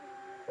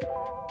Hey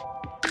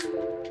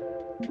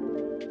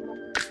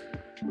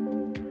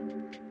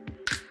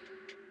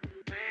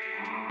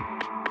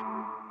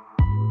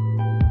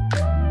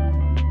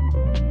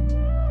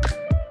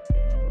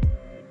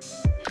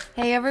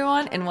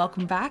everyone, and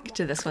welcome back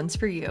to This One's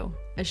For You,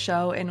 a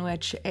show in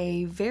which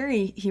a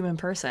very human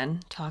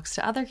person talks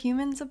to other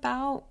humans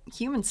about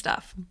human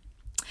stuff.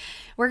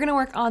 We're going to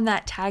work on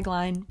that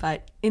tagline,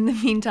 but in the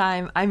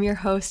meantime, I'm your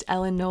host,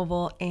 Ellen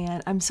Noble,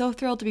 and I'm so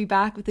thrilled to be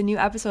back with a new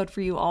episode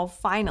for you all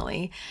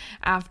finally,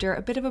 after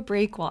a bit of a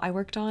break while I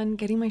worked on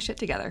getting my shit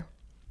together.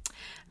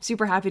 I'm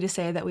super happy to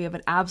say that we have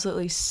an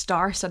absolutely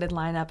star-studded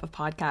lineup of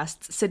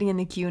podcasts sitting in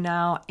the queue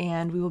now,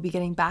 and we will be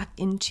getting back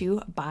into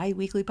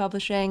bi-weekly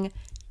publishing.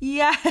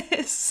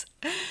 Yes!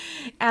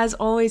 As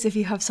always, if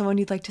you have someone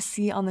you'd like to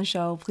see on the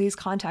show, please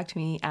contact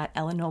me at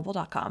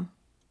ellennoble.com.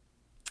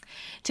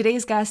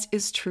 Today's guest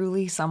is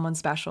truly someone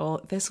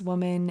special. This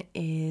woman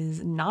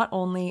is not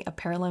only a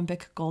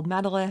Paralympic gold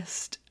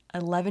medalist,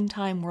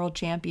 11-time world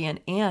champion,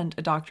 and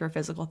a doctor of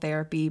physical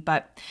therapy,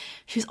 but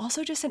she's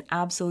also just an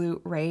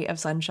absolute ray of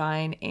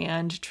sunshine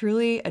and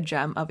truly a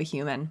gem of a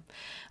human.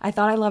 I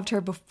thought I loved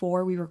her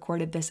before we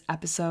recorded this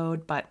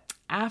episode, but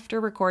after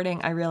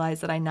recording, I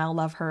realized that I now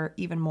love her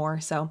even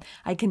more, so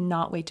I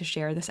cannot wait to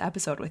share this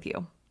episode with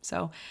you.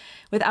 So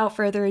without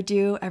further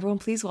ado, everyone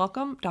please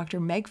welcome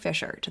Dr. Meg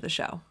Fisher to the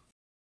show.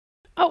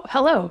 Oh,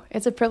 hello.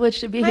 It's a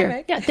privilege to be Hi, here.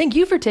 Meg. Yeah, thank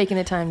you for taking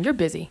the time. You're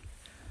busy.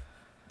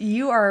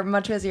 You are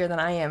much busier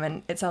than I am,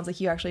 and it sounds like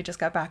you actually just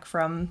got back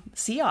from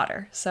Sea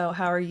Otter. So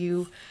how are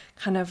you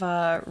kind of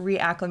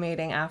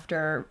reacclimating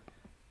after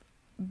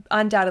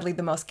undoubtedly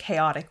the most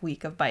chaotic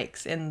week of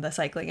bikes in the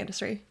cycling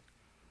industry?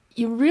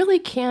 You really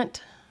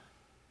can't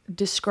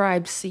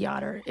describe Sea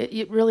Otter.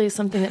 It really is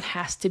something that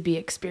has to be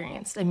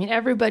experienced. I mean,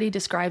 everybody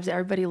describes it,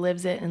 everybody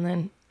lives it, and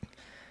then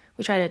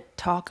we try to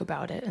talk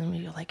about it, and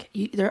we're like,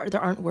 there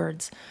aren't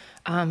words.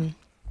 The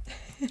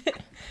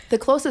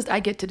closest I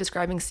get to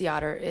describing Sea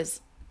Otter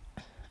is,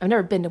 I've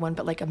never been to one,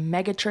 but like a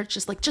mega church,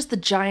 just the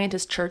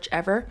giantest church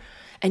ever.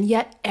 And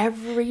yet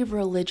every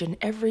religion,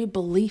 every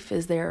belief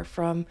is there,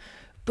 from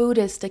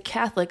Buddhists to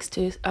Catholics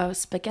to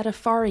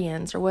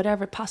spaghettifarians or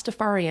whatever,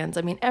 pastafarians.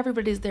 I mean,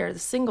 everybody's there. The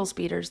single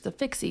speeders, the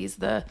fixies,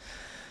 the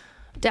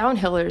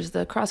downhillers,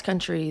 the cross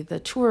country, the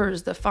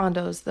tours, the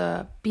fondos,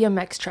 the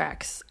BMX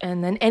tracks,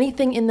 and then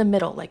anything in the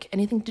middle, like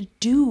anything to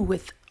do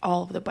with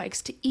all of the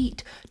bikes, to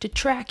eat, to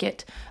track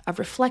it, a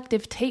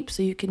reflective tape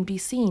so you can be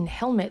seen,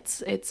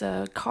 helmets. It's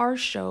a car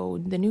show.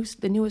 The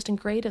newest and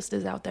greatest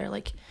is out there.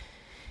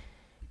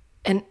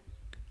 And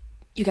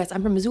you guys,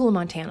 I'm from Missoula,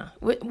 Montana.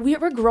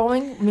 We're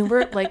growing. I mean,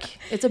 we're like,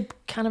 it's a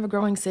kind of a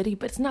growing city,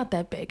 but it's not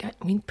that big.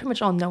 I mean, pretty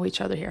much all know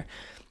each other here.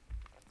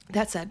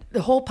 That said,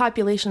 the whole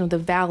population of the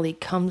valley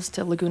comes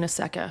to Laguna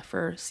Seca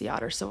for Sea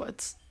Otter. So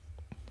it's,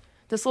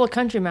 this little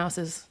country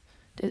mouse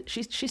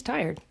she's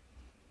tired.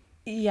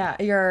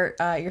 Yeah,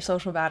 your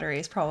social battery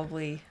is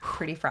probably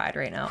pretty fried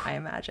right now, I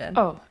imagine.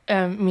 Oh,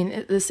 I mean,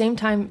 at the same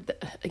time,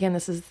 again,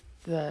 this is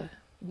the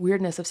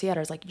weirdness of Sea Otter.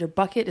 It's like your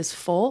bucket is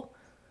full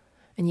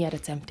and yet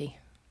it's empty.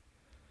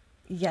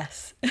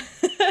 Yes.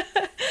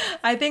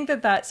 I think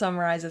that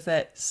summarizes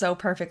it so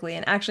perfectly.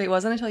 And actually, it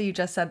wasn't until you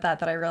just said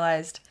that I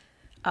realized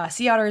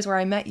Sea Otter is where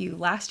I met you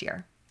last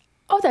year.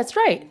 Oh, that's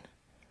right.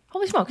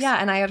 Holy smokes. Yeah,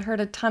 and I had heard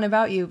a ton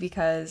about you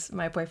because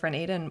my boyfriend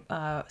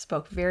Aiden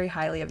spoke very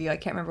highly of you. I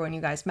can't remember when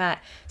you guys met.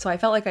 So I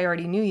felt like I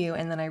already knew you.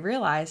 And then I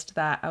realized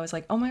that I was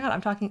like, oh my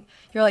God,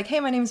 you're like,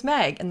 hey, my name's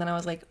Meg. And then I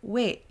was like,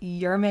 wait,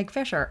 you're Meg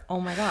Fisher. Oh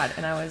my God.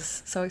 And I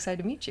was so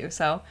excited to meet you.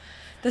 So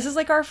this is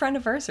like our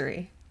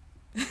friend-iversary.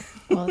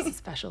 Well, this is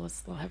special.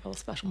 We'll have a little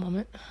special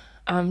moment.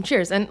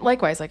 Cheers. And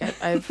likewise, like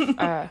I've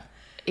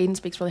Aiden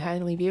speaks really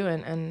highly of you,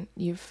 and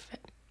you've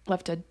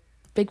left a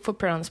big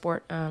footprint on the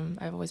sport.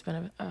 I've always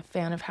been a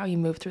fan of how you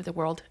move through the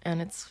world,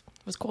 and it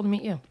was cool to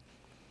meet you.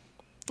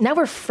 Now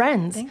we're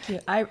friends. Thank you.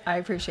 I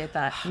appreciate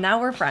that.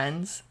 Now we're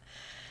friends.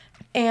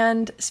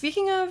 And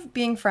speaking of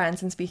being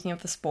friends and speaking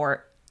of the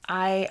sport,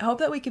 I hope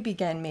that we could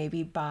begin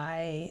maybe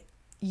by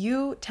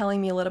you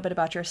telling me a little bit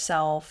about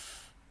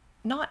yourself,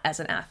 not as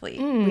an athlete.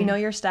 We know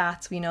your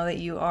stats. We know that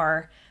you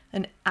are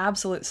an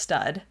absolute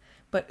stud,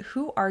 but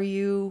who are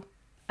you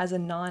as a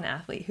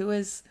non-athlete? Who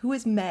is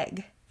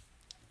Meg?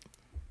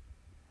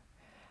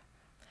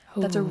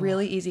 That's a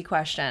really easy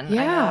question.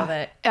 Yeah. I know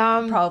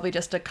that probably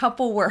just a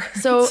couple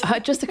words. So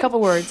just a couple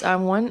words.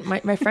 One,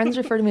 my friends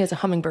refer to me as a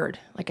hummingbird.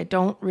 Like I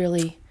don't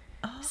really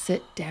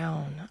sit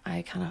down.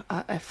 I kind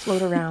of I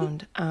float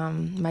around.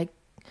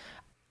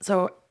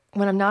 So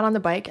when I'm not on the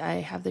bike,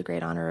 I have the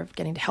great honor of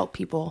getting to help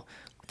people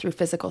through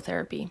physical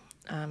therapy.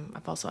 I'm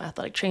also an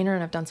athletic trainer,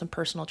 and I've done some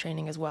personal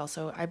training as well.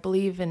 So I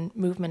believe in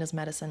movement as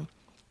medicine.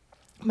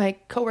 My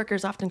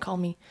coworkers often call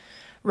me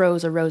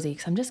Rose or Rosie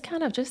because I'm just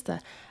kind of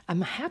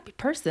I'm a happy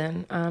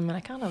person, and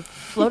I kind of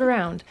float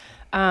around.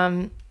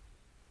 That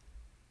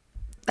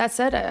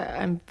said,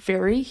 I'm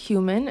very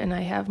human, and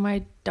I have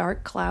my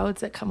dark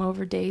clouds that come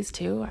over days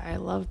too. I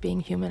love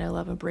being human. I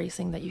love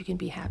embracing that you can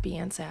be happy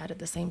and sad at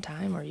the same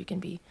time, or you can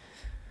be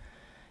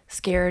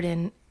scared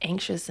and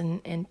anxious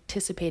and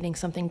anticipating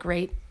something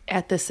great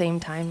at the same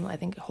time. I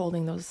think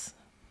holding those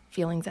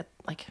feelings that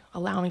like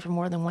allow me for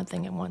more than one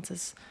thing at once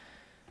is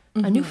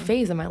a new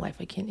phase in my life.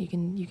 You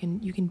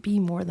can be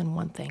more than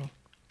one thing.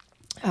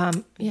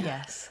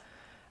 Yes.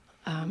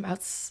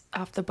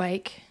 Off the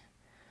bike,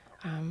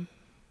 I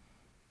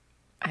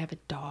have a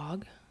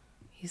dog.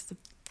 He's the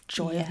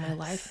joy of my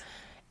life.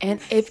 And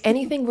if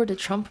anything were to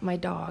trump my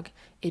dog,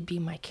 it'd be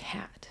my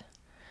cat.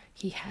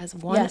 He has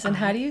one eye. Yes, and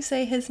how do you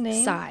say his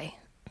name?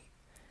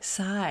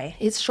 Psy.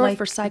 It's short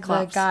for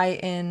Cyclops. The guy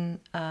in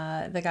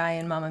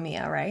Mamma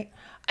Mia, right?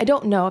 I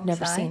don't know. I've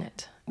never seen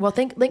it. Well,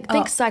 think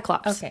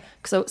Cyclops. Okay.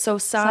 So Psy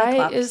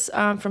Cyclops. is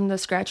from the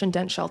Scratch and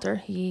Dent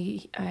shelter.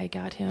 I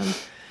got him.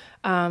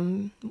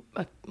 Yeah,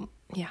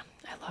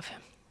 I love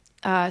him.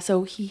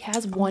 So he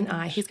has one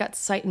eye. He's got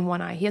sight in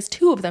one eye. He has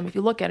two of them. If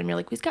you look at him, you're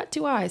like, he's got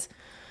two eyes.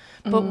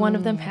 But one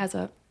of them has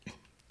a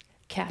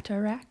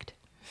cataract.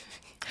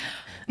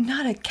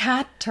 Not a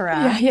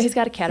cataract. Yeah, he's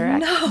got a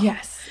cataract. No.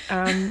 Yes.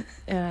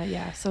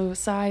 Yeah. So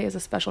Psy is a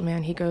special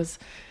man. He goes.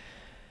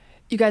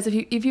 You guys,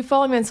 if you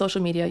follow me on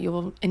social media, you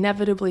will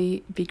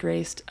inevitably be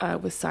graced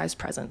with Psy's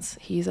presence.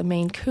 He's a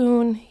Maine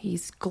Coon.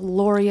 He's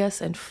glorious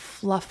and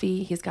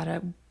fluffy. He's got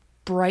a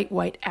bright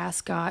white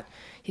ascot.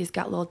 He's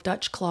got little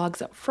Dutch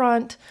clogs up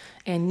front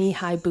and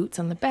knee-high boots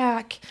on the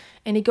back.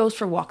 And he goes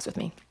for walks with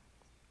me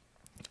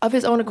of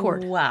his own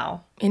accord.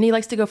 Wow. And he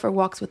likes to go for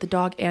walks with the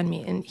dog and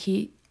me. And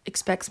he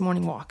expects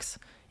morning walks.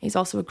 He's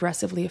also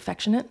aggressively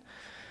affectionate.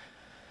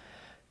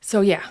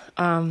 So yeah,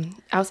 I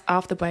was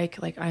off the bike.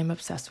 Like I'm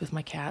obsessed with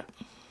my cat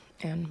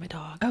and my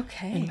dog.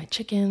 Okay. And my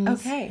chickens.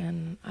 Okay.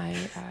 And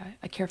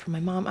I care for my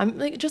mom. I'm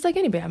like just like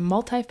anybody. I'm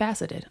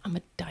multifaceted. I'm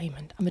a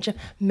diamond. I'm a gem.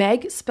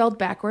 Meg spelled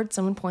backwards.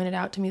 Someone pointed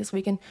out to me this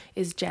weekend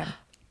is gem.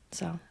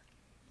 So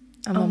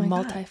I'm a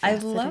multifaceted. I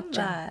love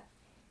gem. that.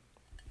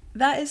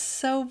 That is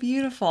so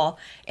beautiful.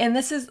 And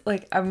this is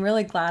like I'm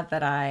really glad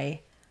that I'm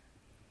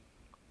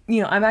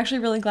actually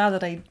really glad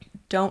that I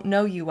don't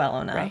know you well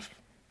enough. Right.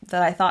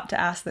 That I thought to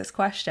ask this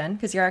question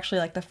because you're actually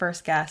like the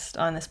first guest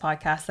on this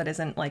podcast that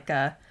isn't like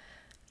a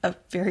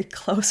very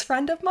close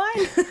friend of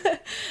mine.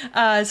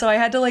 So I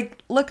had to like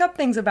look up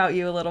things about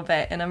you a little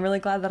bit, and I'm really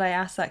glad that I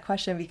asked that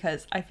question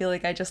because I feel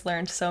like I just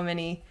learned so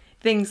many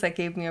things that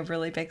gave me a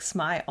really big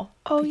smile.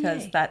 Oh,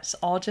 because yay. That's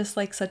all just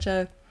like such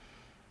a,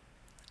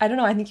 I don't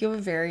know, I think you have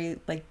a very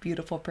like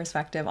beautiful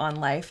perspective on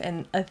life,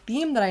 and a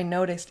theme that I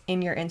noticed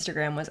in your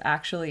Instagram was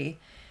actually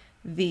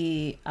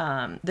the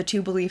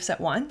two beliefs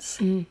at once.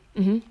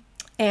 Mm-hmm.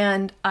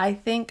 And I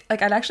think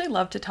like I'd actually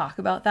love to talk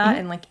about that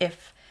and like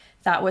if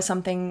that was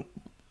something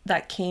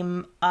that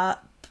came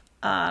up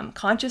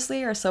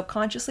consciously or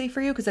subconsciously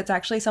for you, because it's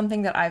actually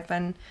something that I've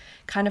been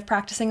kind of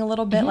practicing a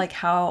little bit, like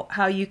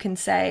how you can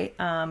say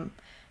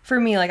for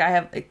me, like I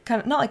have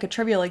kind of not like a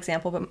trivial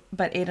example,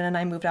 but Aiden and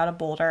I moved out of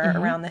Boulder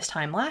around this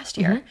time last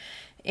year,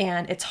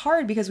 and it's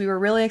hard because we were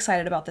really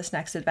excited about this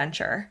next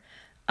adventure.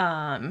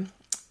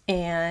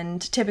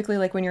 And typically,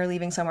 like, when you're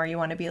leaving somewhere, you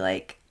want to be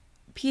like,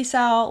 peace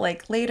out,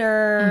 like,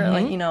 later,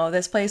 like,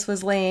 this place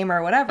was lame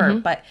or whatever.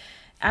 But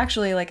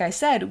actually, like I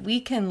said,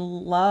 we can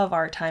love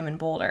our time in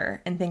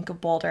Boulder and think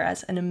of Boulder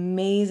as an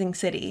amazing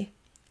city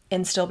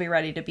and still be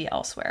ready to be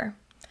elsewhere.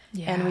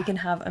 Yeah. And we can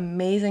have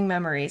amazing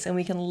memories and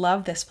we can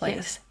love this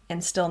place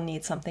and still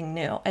need something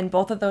new. And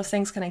both of those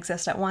things can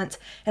exist at once.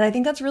 And I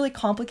think that's really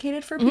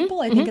complicated for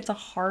people. I think it's a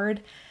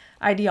hard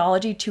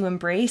ideology to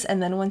embrace.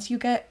 And then once you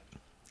get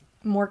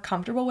more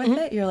comfortable with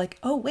it, you're like,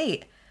 oh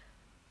wait,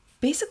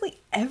 basically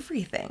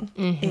everything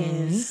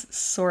is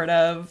sort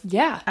of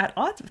at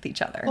odds with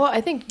each other. Well,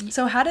 I think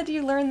so. How did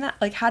you learn that?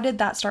 Like, how did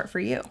that start for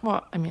you?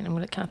 Well, I mean, I'm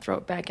going to kind of throw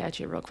it back at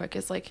you real quick.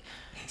 It's like,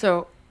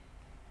 so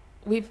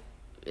we've,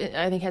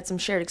 I think, had some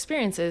shared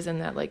experiences in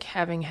that, like,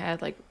 having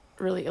had like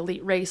really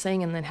elite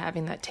racing and then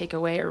having that take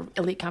away, or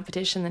elite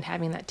competition, then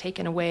having that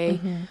taken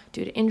away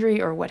due to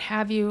injury or what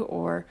have you,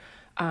 or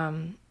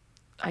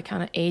I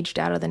kind of aged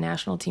out of the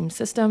national team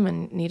system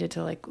and needed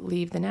to like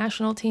leave the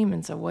national team.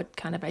 And so what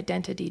kind of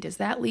identity does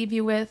that leave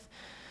you with?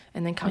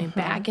 And then coming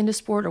back into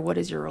sport, or what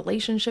is your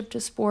relationship to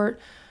sport?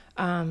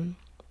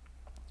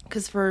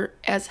 Because for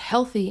as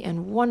healthy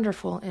and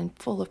wonderful and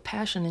full of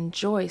passion and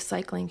joy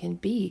cycling can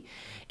be,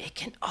 it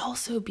can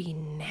also be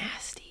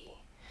nasty.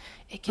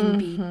 It can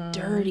be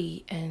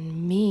dirty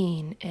and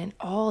mean and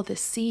all the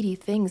seedy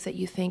things that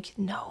you think,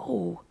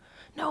 no.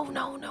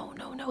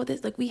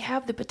 This, like, we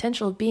have the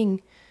potential of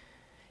being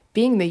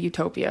the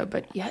utopia,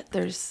 but yet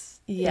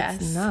it's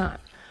not.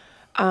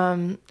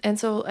 And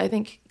so I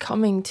think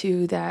coming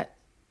to that,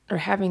 or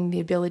having the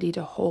ability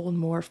to hold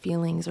more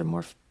feelings or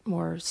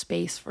more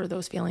space for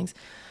those feelings,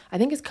 I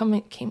think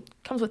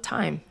comes with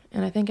time.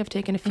 And I think I've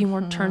taken a few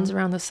more turns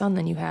around the sun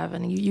than you have.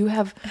 And you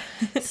have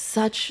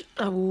such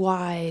a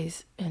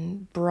wise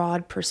and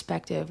broad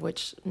perspective,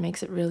 which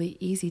makes it really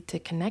easy to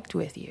connect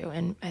with you.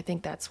 And I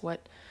think that's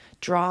what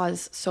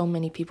draws so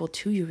many people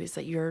to you, is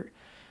that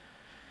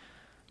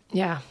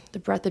the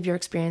breadth of your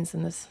experience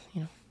in this,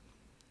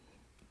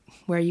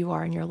 where you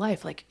are in your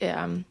life. Like,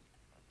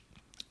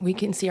 we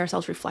can see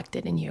ourselves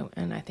reflected in you.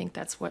 And I think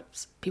that's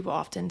what people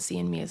often see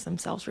in me, as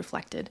themselves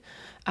reflected.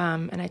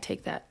 And I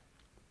take that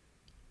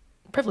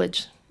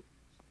privilege.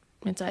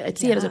 I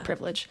see it as a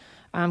privilege.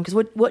 Because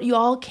what you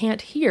all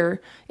can't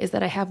hear is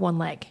that I have one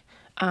leg.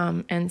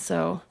 And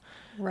so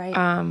Right.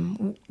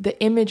 The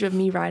image of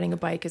me riding a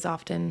bike is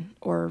often,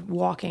 or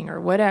walking or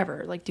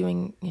whatever, like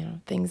doing,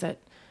 things that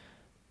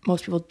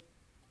most people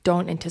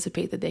don't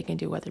anticipate that they can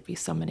do, whether it be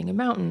summiting a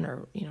mountain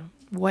or,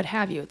 what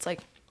have you. It's like,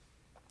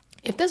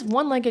 if this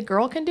one-legged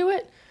girl can do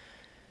it,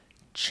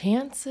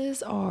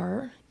 chances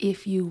are,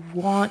 if you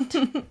want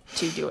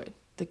to do it,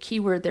 the key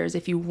word there is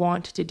if you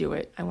want to do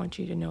it, I want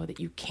you to know that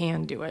you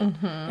can do it.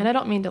 Mm-hmm. And I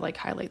don't mean to like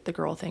highlight the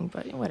girl thing,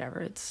 but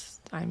whatever.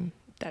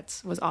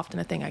 That was often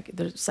a thing.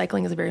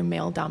 Cycling is a very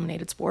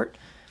male-dominated sport,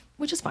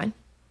 which is fine.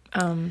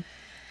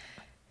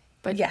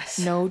 But yes,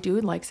 no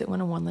dude likes it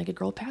when a one-legged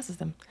girl passes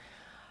them.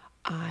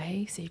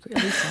 I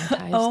secretly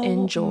sometimes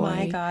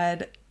enjoy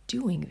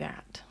doing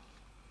that.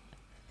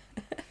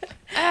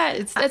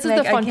 That's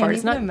the fun part. I can't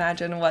even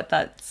imagine what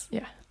that's.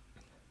 Yeah.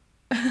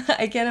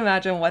 I can't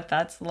imagine what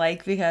that's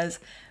like, because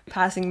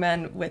passing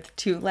men with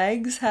two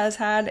legs has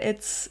had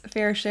its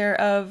fair share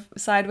of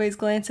sideways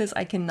glances.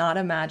 I cannot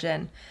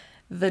imagine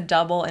the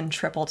double and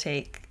triple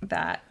take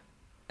that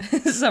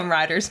some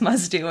riders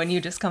must do when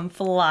you just come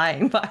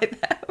flying by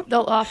them.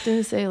 They'll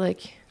often say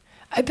like,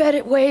 I bet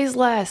it weighs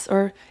less,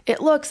 or it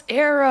looks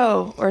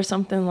aero, or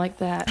something like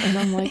that. And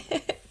I'm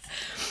like,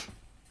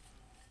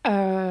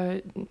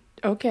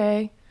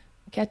 okay,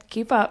 can't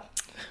keep up.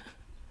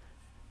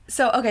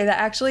 So, okay,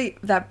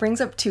 that brings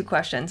up two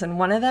questions, and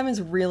one of them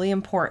is really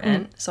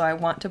important, so I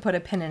want to put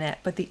a pin in it,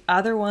 but the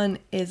other one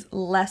is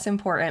less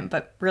important,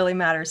 but really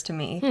matters to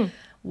me.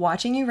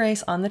 Watching you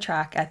race on the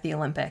track at the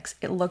Olympics,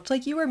 it looked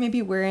like you were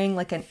maybe wearing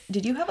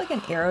did you have like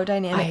an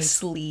aerodynamic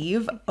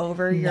sleeve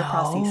over your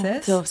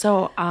prosthesis?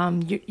 So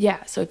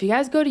if you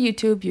guys go to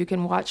YouTube, you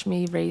can watch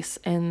me race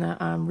in the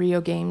Rio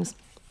Games,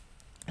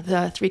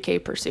 the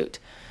 3K pursuit.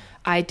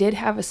 I did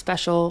have a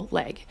special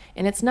leg,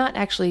 and it's not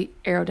actually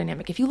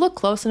aerodynamic. If you look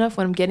close enough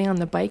when I'm getting on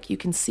the bike, you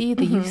can see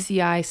the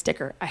UCI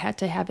sticker. I had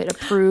to have it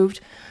approved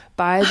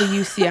by the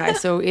UCI.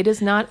 So it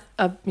is not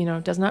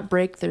does not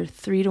break their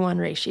 3-to-1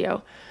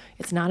 ratio.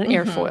 It's not an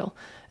airfoil.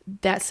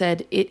 That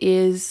said, it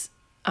is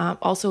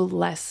also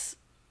less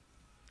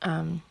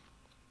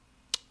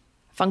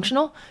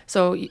functional.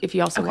 So if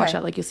you also watch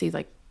that, like you'll see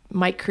like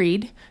Mike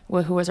Creed,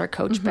 who was our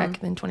coach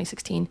back in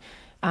 2016,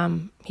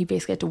 he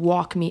basically had to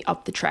walk me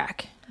up the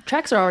track.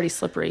 Tracks are already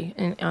slippery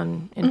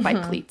in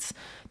bike cleats.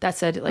 That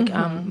said, like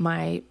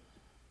my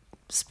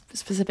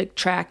specific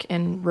track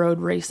and road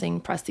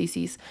racing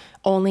prostheses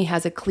only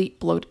has a cleat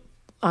bloat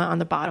on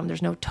the bottom.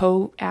 There's no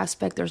toe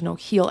aspect. There's no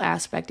heel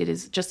aspect. It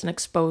is just an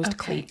exposed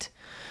cleat.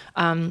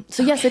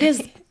 Yes, it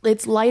is.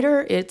 It's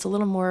lighter. It's a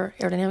little more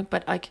aerodynamic,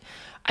 but like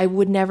I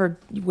would never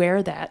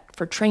wear that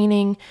for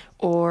training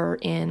or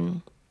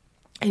in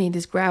any of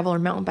these gravel or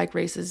mountain bike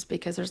races,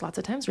 because there's lots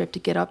of times where you have to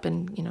get up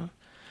and,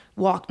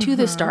 walk to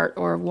the start,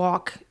 or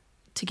walk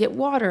to get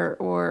water,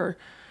 or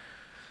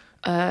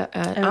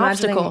an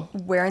obstacle.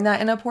 Wearing that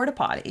in a porta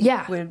potty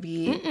would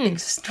be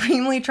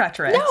extremely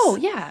treacherous. No,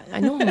 yeah. I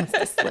know one wants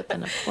to slip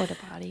in a porta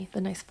potty.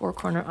 The nice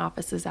 4-corner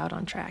offices out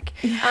on track.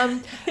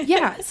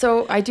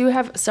 So I do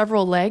have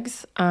several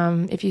legs.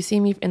 If you see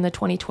me in the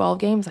 2012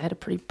 games, I had a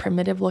pretty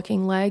primitive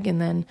looking leg.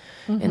 And then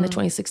in the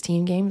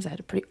 2016 games, I had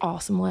a pretty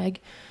awesome leg.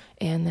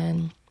 And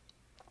then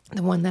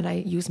the one that I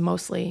use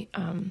mostly,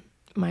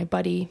 my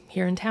buddy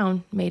here in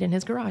town made in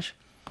his garage.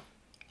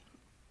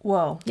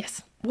 Whoa.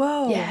 Yes.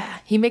 Whoa. Yeah.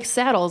 He makes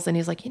saddles, and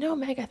he's like,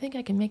 Meg, I think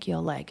I can make you a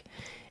leg.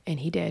 And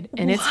he did.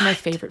 And It's my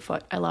favorite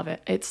foot. I love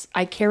it.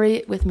 I carry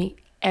it with me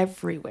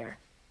everywhere.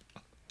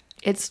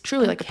 It's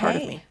truly like a part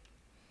of me.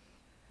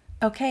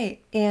 Okay.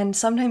 And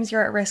sometimes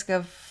you're at risk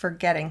of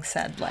forgetting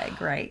said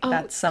leg, right?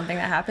 That's something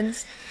that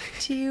happens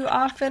to you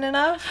often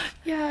enough?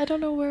 Yeah, I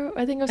don't know where.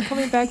 I think I was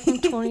coming back from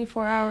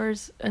 24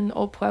 hours in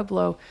Old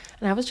Pueblo,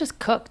 and I was just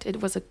cooked.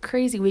 It was a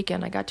crazy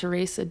weekend. I got to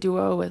race a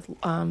duo with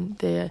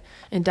the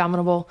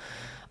indomitable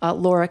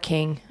Laura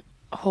King.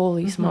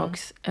 Holy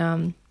smokes.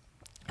 I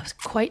was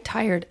quite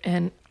tired,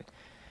 and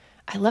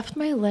I left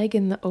my leg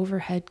in the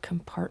overhead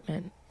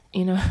compartment,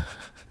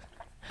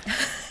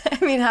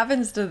 I mean, it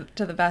happens to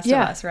the best of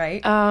us,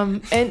 right?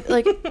 And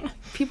like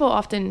people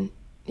often,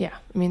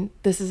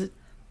 this is an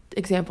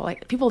example.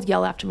 Like people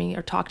yell after me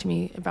or talk to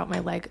me about my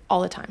leg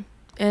all the time.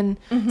 And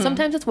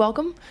sometimes it's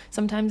welcome,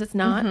 sometimes it's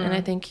not. And I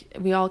think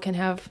we all can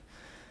have,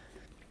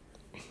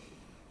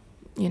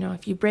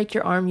 if you break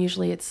your arm,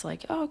 usually it's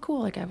like, oh,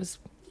 cool. Like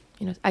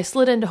I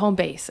slid into home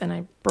base and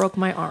I broke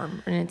my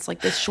arm, and it's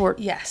like this short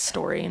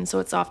story. And so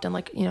it's often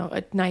like,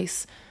 a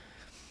nice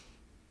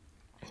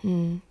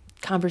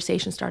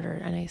conversation starter,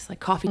 a nice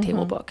like coffee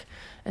table book.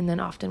 And then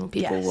often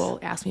people will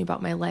ask me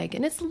about my leg,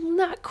 and it's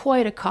not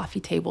quite a coffee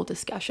table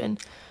discussion.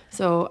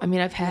 So,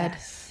 I've had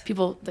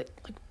people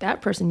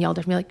that person yelled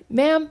at me like,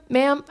 ma'am,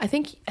 I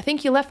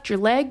think you left your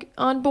leg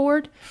on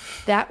board.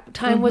 That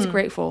time was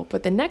grateful.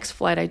 But the next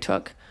flight I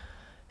took,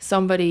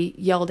 somebody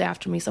yelled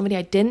after me, somebody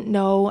I didn't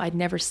know. I'd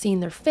never seen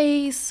their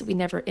face. We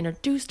never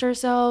introduced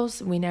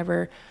ourselves.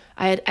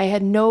 I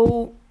didn't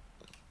know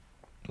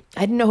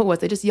who it was.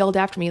 They just yelled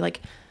after me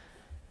like,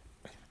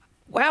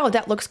 wow,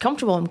 that looks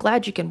comfortable. I'm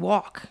glad you can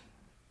walk.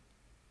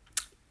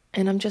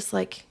 And I'm just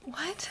like,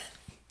 what?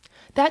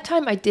 That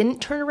time I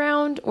didn't turn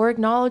around or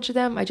acknowledge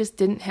them. I just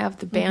didn't have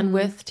the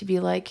bandwidth to be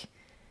like,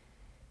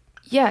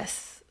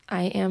 yes,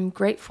 I am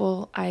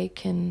grateful I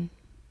can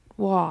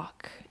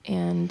walk.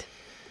 And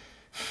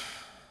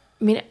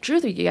I mean,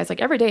 truthfully, you guys,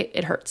 like every day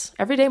it hurts.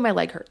 Every day my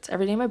leg hurts.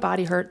 Every day my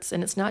body hurts.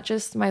 And it's not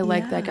just my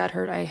leg that got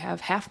hurt. I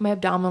have half my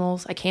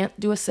abdominals. I can't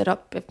do a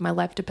sit-up if my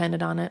life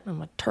depended on it.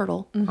 I'm a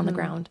turtle on the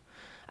ground.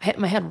 I hit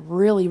my head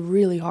really,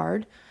 really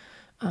hard.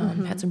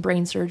 Had some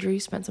brain surgery,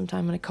 spent some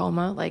time in a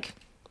coma. Like,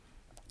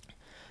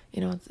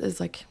 you know, it's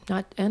like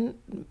not, and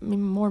I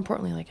mean, more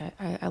importantly, like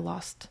I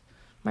lost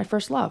my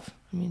first love.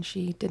 I mean,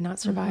 she did not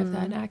survive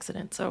that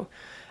accident. So,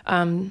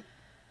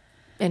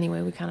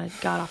 anyway, we kind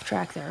of got off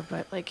track there,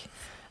 but like,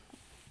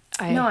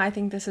 I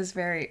think this is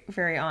very,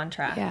 very on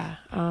track. Yeah.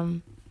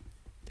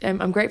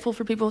 I'm grateful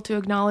for people to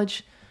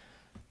acknowledge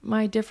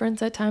my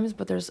difference at times,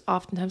 but there's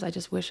oftentimes I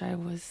just wish I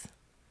was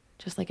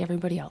just like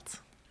everybody else.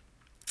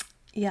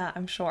 Yeah,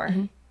 I'm sure.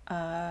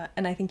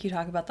 And I think you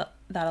talk about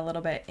that a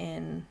little bit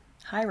in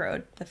High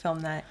Road, the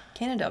film that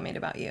Canada made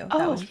about you.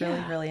 That was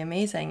really, really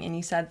amazing. And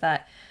you said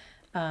that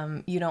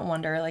you don't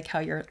wonder like how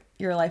your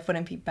life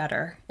wouldn't be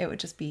better. It would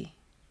just be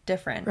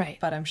different. Right.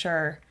 But I'm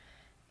sure,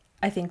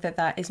 I think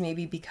that is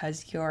maybe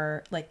because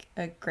you're like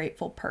a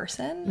grateful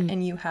person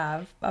and you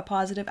have a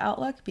positive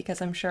outlook,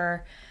 because I'm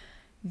sure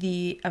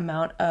the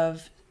amount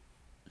of,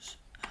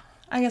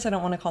 I guess I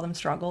don't want to call them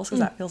struggles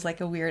because that feels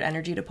like a weird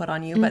energy to put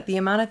on you, but the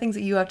amount of things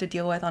that you have to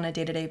deal with on a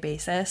day-to-day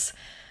basis,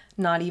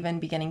 not even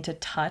beginning to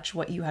touch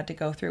what you had to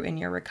go through in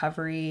your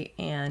recovery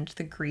and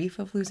the grief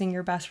of losing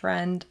your best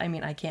friend. I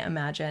mean, I can't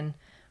imagine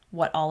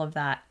what all of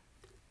that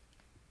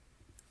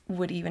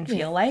would even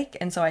feel like.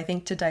 And so I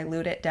think to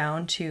dilute it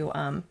down to,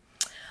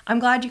 I'm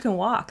glad you can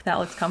walk. That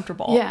looks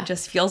comfortable. Yeah. It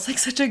just feels like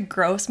such a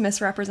gross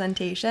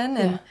misrepresentation.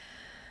 And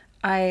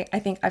I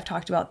think I've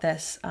talked about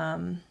this,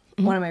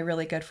 one of my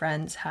really good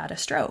friends had a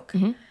stroke,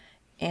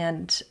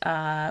 and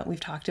we've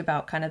talked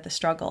about kind of the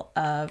struggle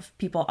of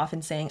people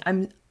often saying,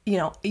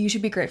 you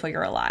should be grateful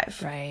you're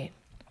alive. Right.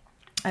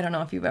 I don't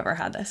know if you've ever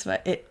had this,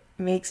 but it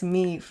makes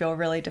me feel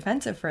really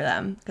defensive for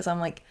them, because I'm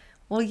like,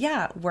 well,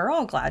 yeah, we're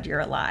all glad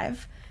you're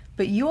alive,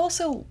 but you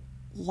also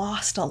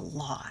lost a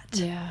lot.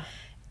 Yeah.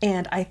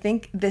 And I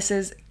think this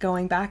is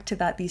going back to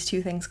that these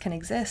two things can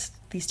exist.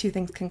 These two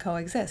things can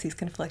coexist, these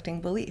conflicting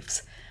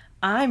beliefs.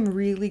 I'm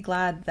really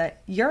glad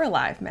that you're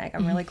alive, Meg.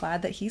 I'm really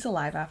glad that he's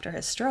alive after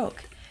his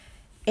stroke.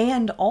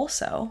 And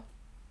also,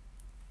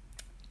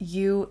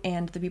 you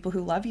and the people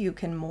who love you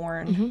can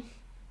mourn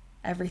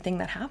everything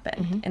that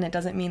happened. And it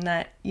doesn't mean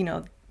that,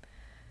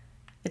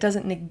 it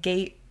doesn't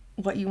negate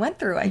what you went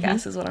through, I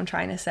guess, is what I'm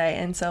trying to say.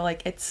 And so,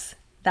 like,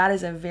 that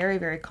is a very,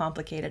 very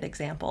complicated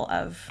example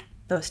of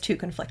those two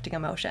conflicting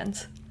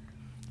emotions.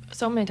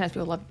 So many times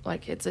people love,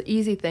 like, it's an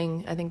easy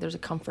thing. I think there's a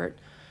comfort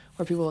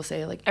where people will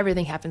say, like,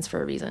 everything happens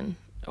for a reason,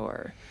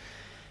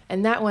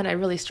 and that one I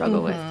really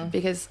struggle with,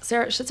 because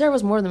Sarah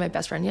was more than my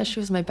best friend. Yes, she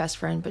was my best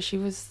friend, but she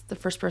was the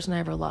first person I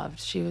ever loved.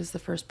 She was the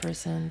first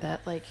person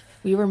that, like,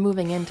 we were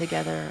moving in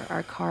together.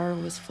 Our car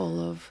was full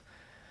of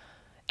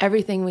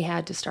everything we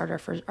had to start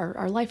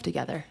our life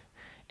together.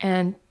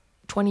 And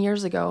 20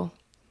 years ago,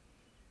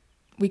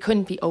 we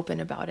couldn't be open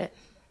about it.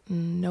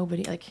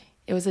 Nobody, like,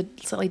 it was a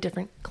slightly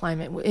different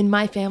climate in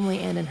my family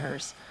and in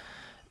hers.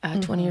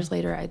 20 years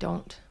later, I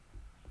don't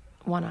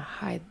want to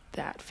hide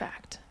that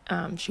fact.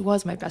 She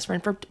was my best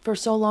friend for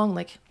so long.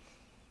 Like,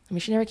 I mean,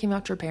 she never came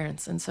out to her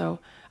parents, and so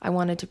I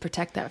wanted to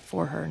protect that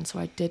for her, and so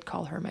I did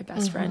call her my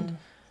best friend.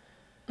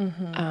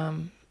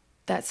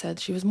 That said,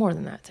 she was more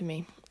than that to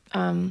me.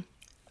 And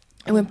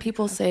when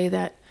people say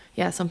that,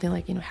 something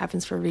like,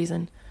 happens for a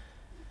reason,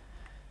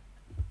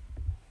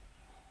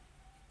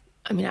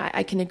 I mean,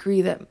 I can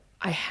agree that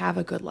I have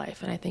a good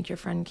life, and I think your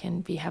friend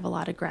can have a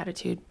lot of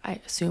gratitude, I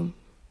assume.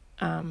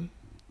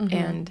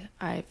 And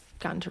I've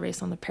gotten to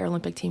race on the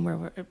Paralympic team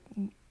where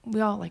we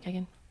all,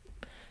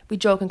 we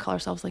joke and call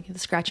ourselves like the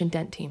scratch and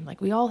dent team.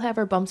 Like, we all have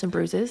our bumps and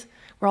bruises.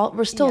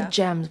 We're still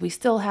gems. We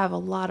still have a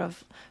lot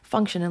of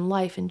function and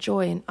life and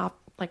joy and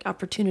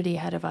opportunity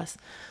ahead of us.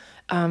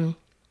 And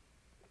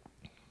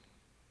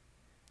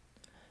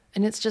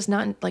it's just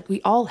not like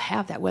we all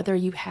have that, whether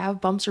you have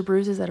bumps or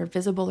bruises that are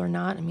visible or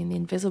not. I mean, the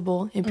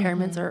invisible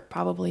impairments are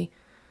probably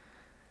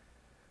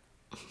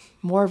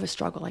more of a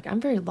struggle. Like,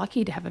 I'm very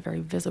lucky to have a very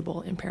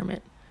visible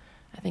impairment.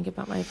 I think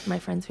about my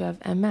friends who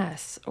have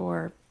MS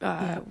or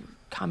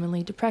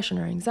commonly depression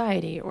or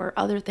anxiety or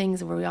other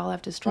things where we all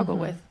have to struggle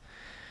with.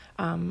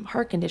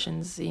 Heart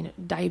conditions,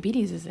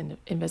 diabetes is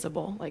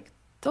invisible. Like,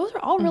 those are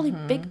all really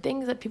big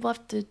things that people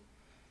have to,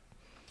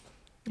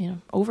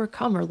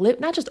 overcome or live,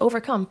 not just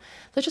overcome,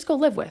 let's just go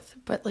live with.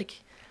 But,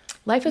 like,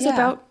 life is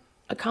about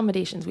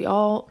accommodations. We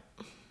all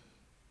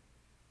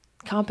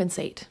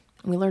compensate.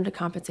 And we learn to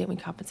compensate, we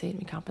compensate.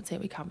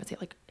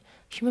 Like,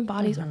 Human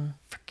bodies are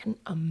freaking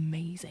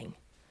amazing.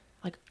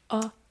 Like,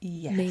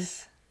 Yes.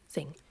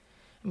 amazing.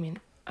 I mean,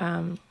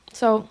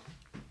 so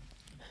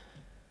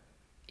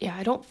yeah,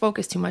 I don't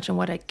focus too much on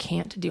what I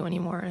can't do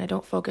anymore, and I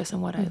don't focus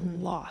on what I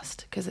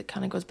lost, because it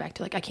kind of goes back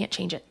to like I can't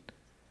change it.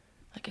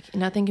 Like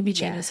nothing can be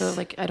changed. Yes. So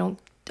like I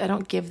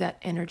don't give that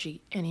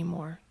energy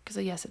anymore,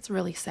 because yes, it's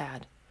really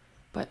sad.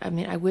 But I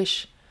mean, I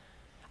wish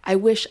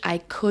I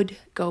could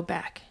go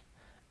back.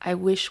 I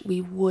wish we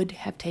would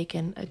have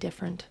taken a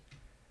different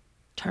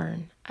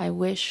turn. I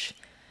wish,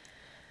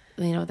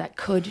 that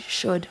could,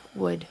 should,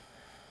 would.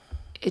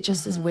 It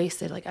just is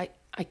wasted. Like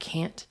I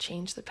can't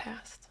change the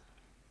past.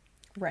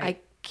 Right. I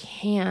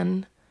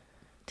can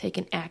take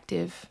an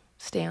active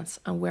stance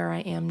on where I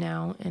am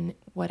now and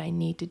what I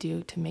need to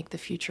do to make the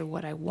future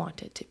what I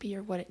want it to be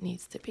or what it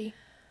needs to be.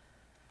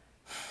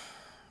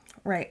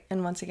 Right.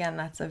 And once again,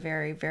 that's a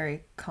very,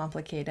 very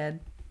complicated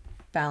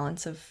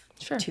balance of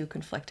two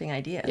conflicting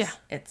ideas. Yeah.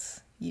 It's,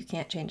 you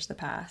can't change the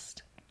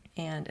past,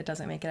 and it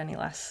doesn't make it any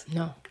less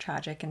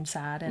tragic and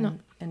sad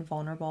and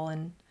vulnerable.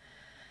 And,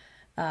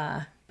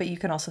 but you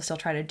can also still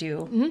try to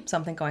do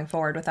something going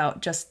forward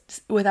without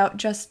just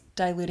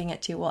diluting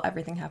it to, well,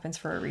 everything happens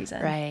for a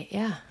reason. Right.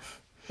 Yeah.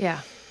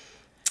 Yeah.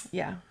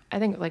 Yeah. I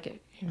think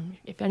like,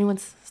 if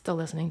anyone's still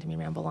listening to me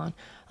ramble on,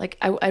 like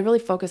I really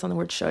focus on the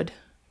word should.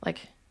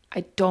 Like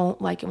I don't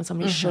like it when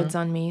somebody shoulds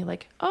on me,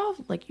 like, oh,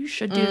 like you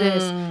should do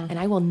this. And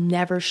I will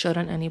never should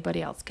on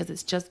anybody else, because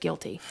it's just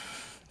guilty.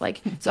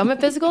 Like, so I'm a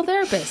physical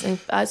therapist. And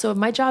so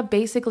my job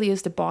basically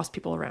is to boss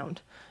people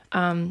around,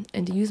 and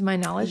to use my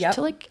knowledge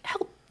to like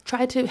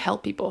try to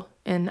help people.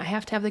 And I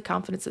have to have the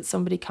confidence that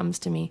somebody comes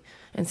to me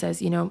and says,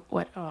 you know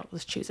what,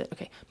 let's choose it.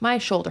 Okay. My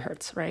shoulder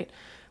hurts, right?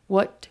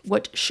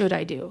 What should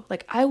I do?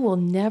 Like, I will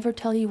never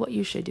tell you what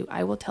you should do.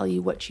 I will tell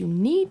you what you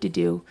need to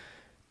do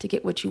to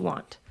get what you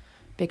want.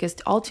 Because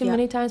all too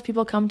many times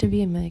people come to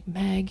me and be like,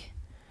 Meg,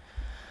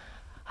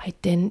 I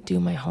didn't do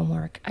my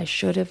homework. I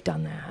should have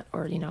done that.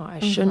 Or, I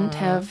shouldn't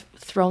have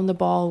thrown the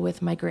ball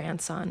with my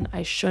grandson.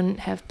 I shouldn't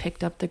have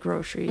picked up the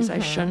groceries. I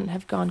shouldn't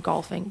have gone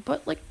golfing.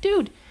 But like,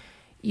 dude,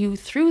 you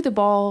threw the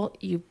ball,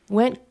 you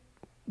went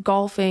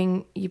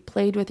golfing, you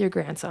played with your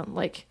grandson.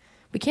 Like,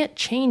 we can't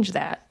change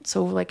that.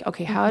 So like,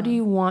 okay, how do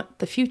you want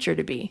the future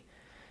to be?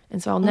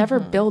 And so I'll never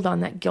build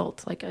on that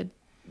guilt. Like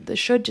the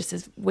should just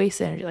is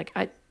waste energy. Like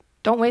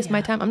don't waste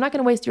my time. I'm not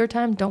going to waste your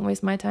time. Don't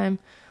waste my time.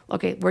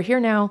 Okay, we're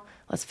here now.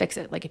 Let's fix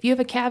it. Like if you have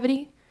a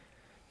cavity,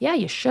 yeah,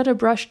 you should have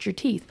brushed your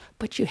teeth,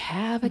 but you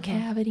have a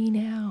cavity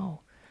now.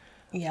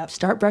 Yep.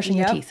 Start brushing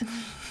your teeth.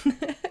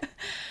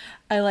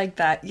 I like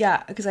that.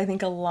 Yeah, because I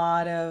think a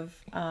lot of,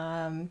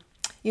 I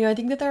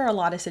think that there are a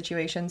lot of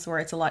situations where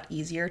it's a lot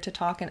easier to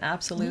talk in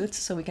absolutes.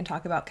 So we can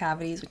talk about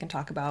cavities. We can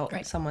talk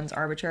about someone's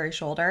arbitrary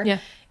shoulder. Yeah.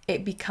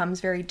 It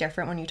becomes very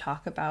different when you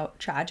talk about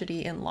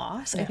tragedy and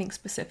loss, I think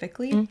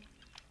specifically.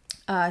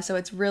 So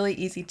it's really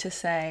easy to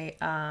say,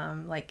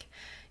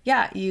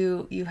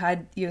 you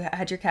had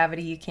your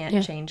cavity, you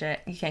can't change it,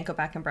 you can't go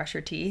back and brush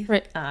your teeth.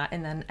 Right.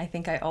 And then I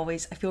think I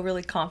feel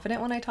really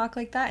confident when I talk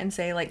like that and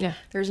say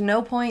there's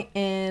no point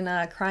in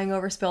crying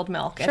over spilled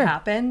milk. It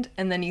happened.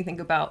 And then you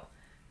think about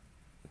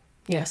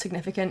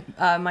significant,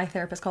 my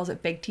therapist calls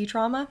it big T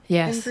trauma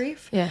in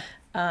grief. Yeah.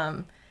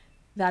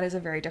 That is a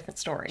very different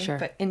story. Sure.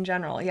 But in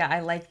general, I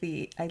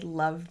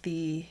love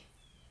the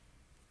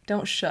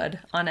don't should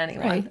on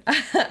anyone.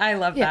 Right. I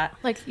love that.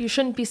 Like, you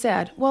shouldn't be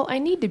sad. Well, I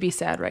need to be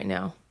sad right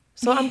now,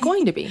 so I'm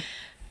going to be.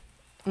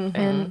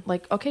 And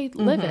like, okay,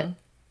 live it.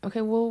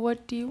 Okay, well,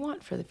 what do you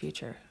want for the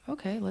future?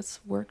 Okay, let's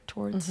work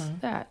towards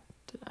that.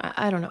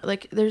 I don't know.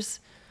 Like,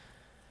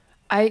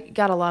 I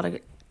got a lot of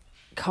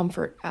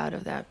comfort out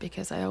of that,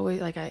 because I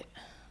always,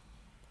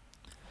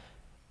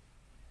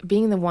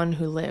 being the one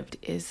who lived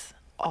is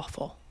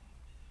awful.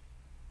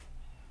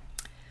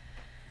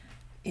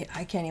 Yeah,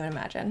 I can't even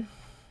imagine.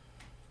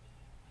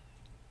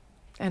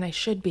 And I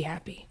should be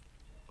happy.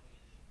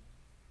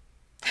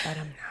 But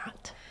I'm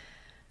not.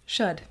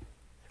 Should.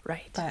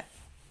 Right. But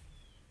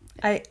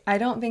I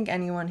don't think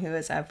anyone who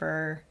has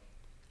ever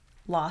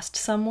lost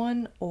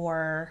someone,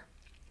 or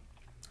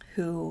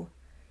who,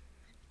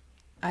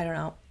 I don't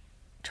know,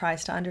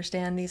 tries to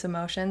understand these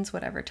emotions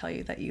would ever tell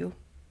you that you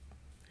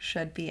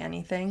should be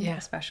anything,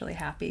 especially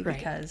happy,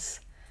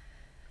 because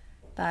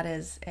that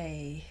is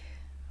a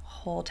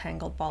whole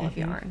tangled ball of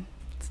yarn.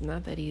 It's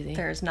not that easy.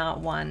 There's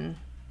not one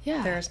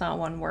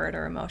word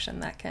or emotion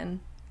that can.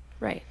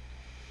 Right.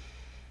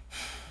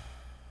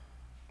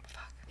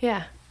 Fuck.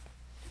 Yeah.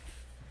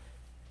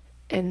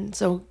 And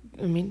so,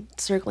 I mean,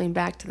 circling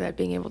back to that,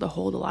 being able to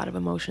hold a lot of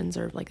emotions,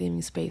 or like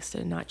leaving space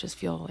to not just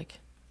feel like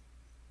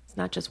it's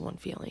not just one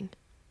feeling.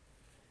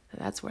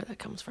 That's where that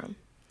comes from.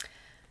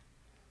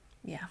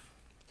 Yeah.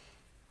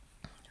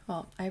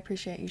 Well, I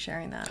appreciate you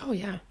sharing that. Oh,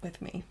 yeah. With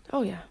me.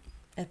 Oh, yeah.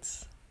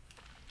 It's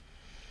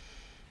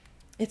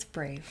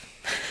brave.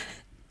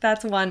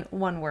 That's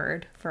one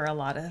word for a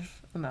lot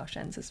of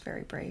emotions, is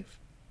very brave.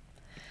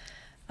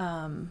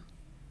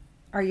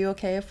 Are you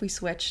okay if we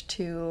switch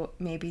to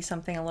maybe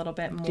something a little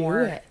bit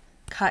more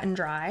cut and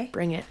dry?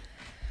 Bring it.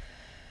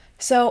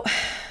 So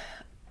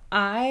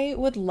I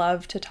would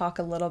love to talk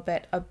a little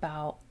bit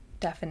about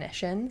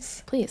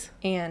definitions. Please.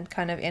 And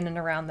kind of in and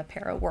around the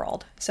para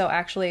world. So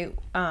actually,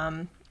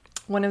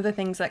 one of the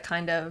things that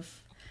kind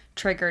of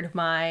triggered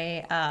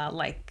my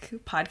like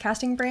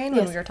podcasting brain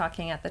when we were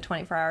talking at the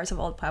 24 Hours of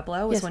Old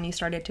Pueblo was when you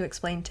started to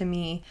explain to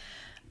me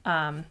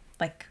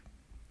like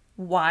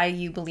why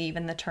you believe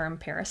in the term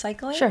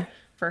paracycling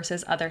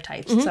versus other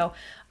types. So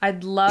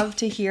I'd love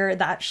to hear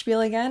that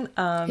spiel again.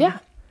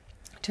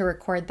 To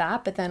record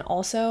that, but then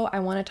also I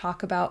want to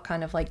talk about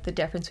kind of like the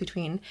difference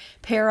between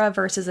para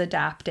versus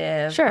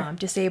adaptive,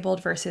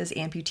 disabled versus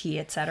amputee,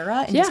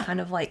 etc., and just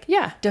kind of like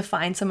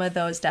define some of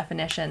those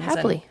definitions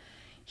and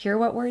hear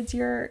what words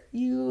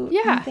you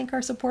think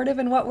are supportive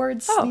and what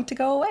words need to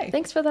go away.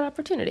 Thanks for that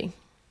opportunity.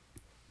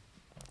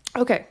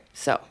 Okay,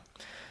 so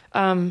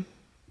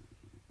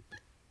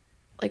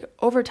like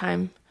over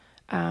time,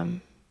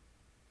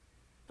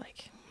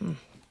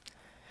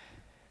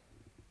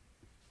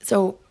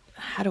 so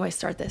how do I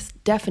start this?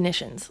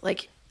 Definitions.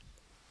 Like,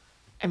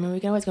 I mean,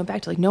 we can always go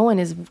back to like, no one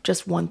is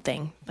just one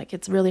thing. Like,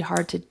 it's really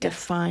hard to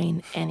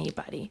define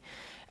anybody.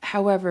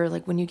 However,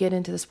 like when you get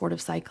into the sport of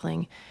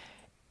cycling,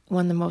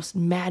 one of the most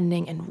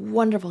maddening and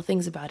wonderful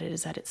things about it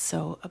is that it's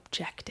so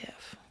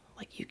objective.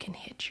 Like you can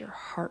hit your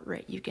heart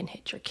rate, you can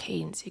hit your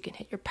cadence, you can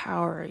hit your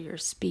power, your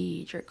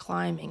speed, your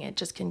climbing. It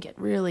just can get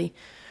really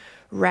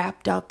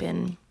wrapped up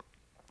in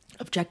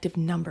objective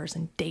numbers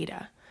and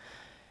data.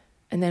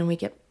 And then we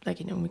get like,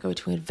 you know, when we go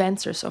to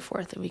events or so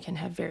forth, and we can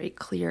have very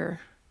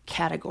clear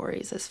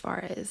categories as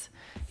far as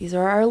these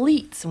are our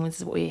elites and this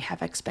is what we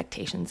have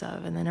expectations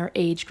of, and then our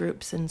age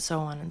groups and so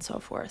on and so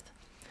forth.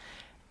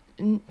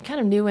 And kind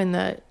of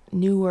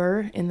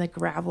newer in the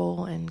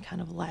gravel and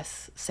kind of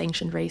less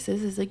sanctioned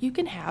races is like you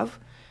can have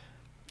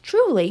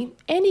truly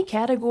any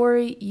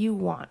category you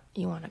want.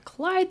 You want a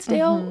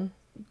Clydesdale?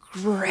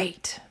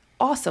 Great.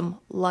 Awesome.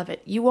 Love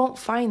it. You won't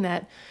find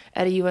that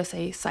at a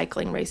USA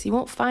cycling race. You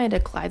won't find a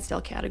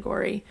Clydesdale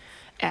category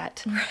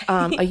at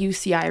a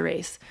UCI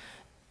race.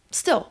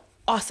 Still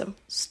awesome.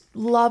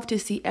 Love to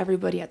see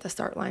everybody at the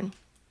start line.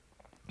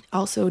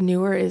 Also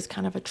newer is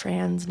kind of a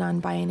trans,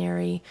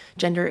 non-binary,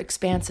 gender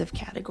expansive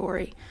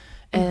category.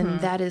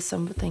 And that is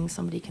something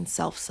somebody can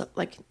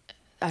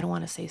I don't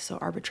want to say so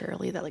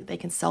arbitrarily that like they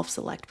can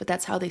self-select, but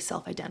that's how they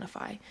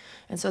self-identify.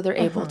 And so they're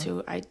able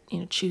to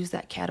choose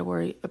that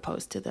category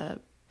opposed to the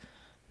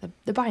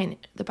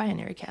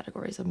binary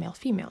categories of male,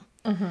 female.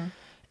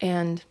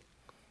 And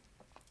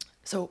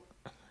so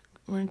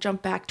we're going to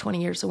jump back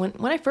 20 years. So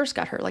when I first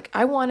got hurt, like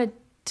I wanted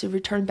to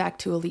return back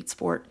to elite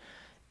sport,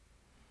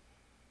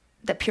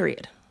 that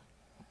period.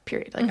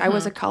 Like I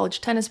was a college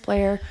tennis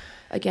player.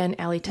 Again,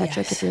 Ali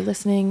Tetrick, if you're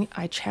listening,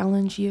 I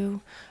challenge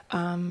you.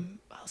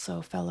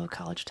 Also fellow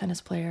college tennis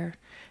player.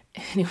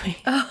 Anyway.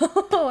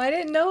 Oh, I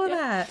didn't know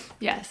that.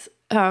 Yes.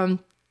 And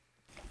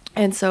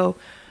so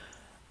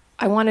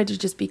I wanted to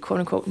just be quote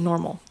unquote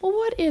normal. Well,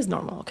 what is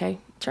normal? Okay.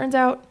 Turns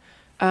out,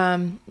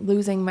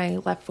 losing my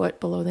left foot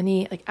below the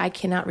knee, like I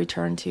cannot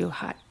return to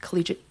hot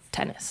collegiate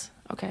tennis.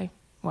 Okay.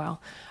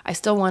 Well, I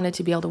still wanted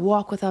to be able to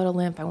walk without a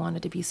limp. I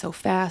wanted to be so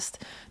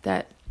fast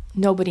that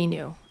nobody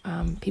knew.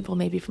 People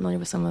may be familiar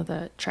with some of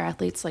the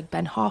triathletes like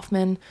Ben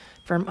Hoffman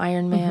from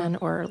Ironman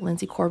or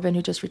Lindsey Corbin,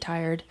 who just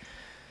retired.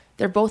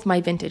 They're both my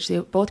vintage. They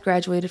both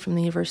graduated from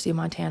the University of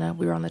Montana.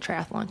 We were on the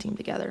triathlon team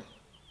together.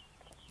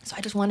 So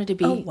I just wanted to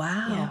be. Oh,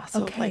 wow. Yeah.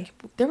 So like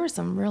there were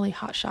some really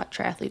hotshot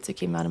triathletes that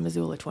came out of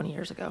Missoula 20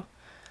 years ago.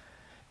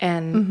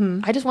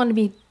 And I just wanted to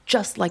be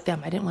just like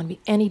them. I didn't want to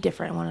be any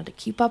different. I wanted to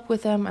keep up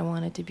with them. I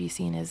wanted to be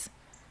seen as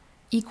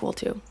equal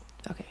to.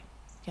 Okay.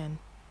 Again,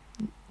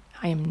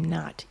 I am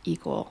not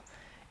equal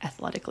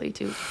athletically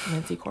to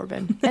Lindsey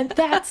Corbin. And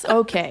that's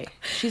okay.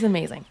 She's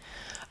amazing.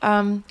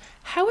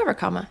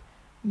 However,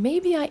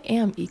 maybe I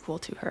am equal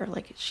to her.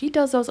 Like she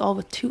does those all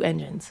with two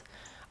engines.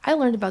 I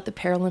learned about the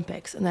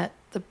Paralympics and that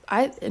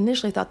I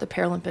initially thought the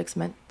Paralympics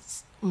meant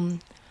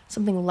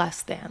something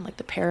less than. Like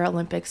the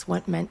Paralympics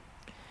meant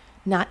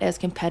not as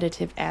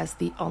competitive as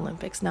the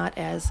Olympics, not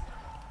as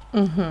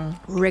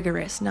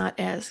rigorous, not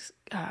as,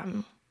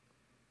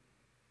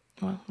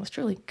 it's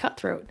truly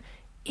cutthroat.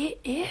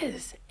 It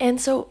is. And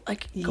so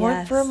like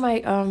going for my,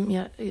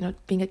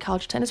 being a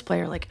college tennis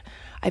player, like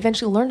I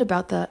eventually learned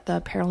about the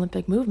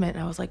Paralympic movement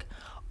and I was like,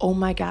 oh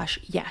my gosh,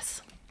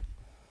 yes.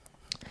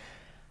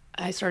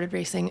 I started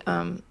racing.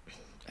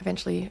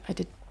 Eventually I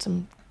did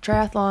some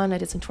triathlon, I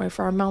did some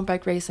 24-hour mountain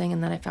bike racing,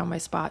 and then I found my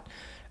spot.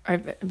 I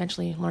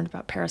eventually learned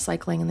about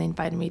paracycling, and they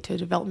invited me to a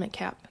development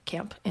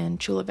camp in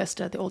Chula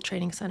Vista, the old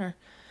training center.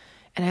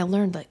 And I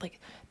learned that like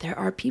there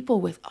are people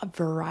with a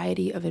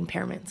variety of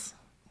impairments,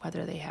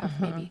 whether they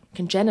have maybe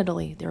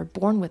congenitally, they were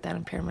born with that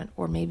impairment,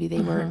 or maybe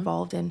they were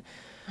involved in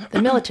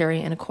the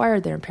military and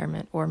acquired their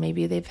impairment, or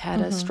maybe they've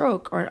had a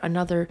stroke or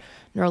another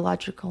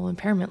neurological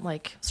impairment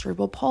like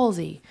cerebral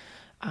palsy,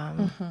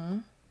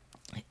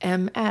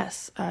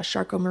 MS,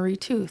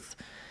 Charcot-Marie-Tooth.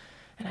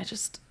 And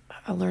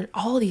I learned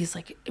all these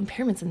like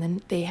impairments, and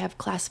then they have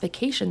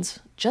classifications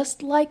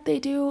just like they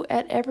do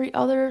at every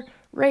other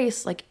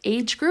race, like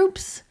age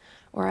groups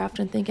Or I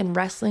often think in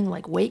wrestling,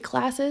 like weight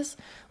classes,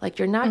 like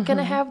you're not going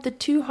to have the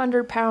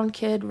 200-pound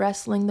kid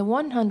wrestling the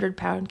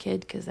 100-pound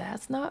kid because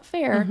that's not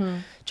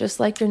fair. Just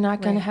like you're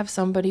not going to have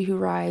somebody who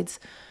rides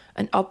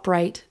an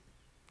upright,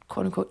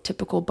 quote unquote,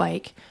 typical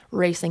bike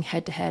racing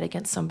head to head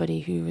against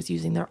somebody who is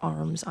using their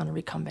arms on a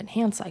recumbent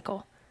hand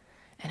cycle.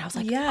 And I was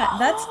like, yeah,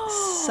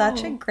 that's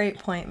such a great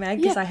point,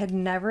 Meg, because I had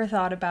never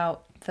thought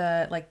about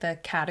the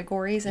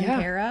categories in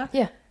para.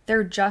 Yeah.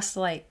 They're just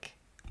like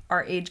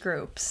our age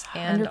groups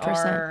and 100%.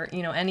 our,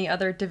 any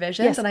other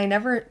divisions. Yes. And I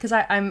never, because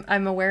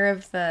I'm aware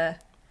of the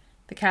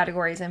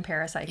categories in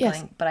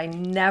paracycling, but I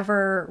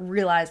never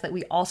realized that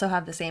we also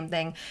have the same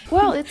thing.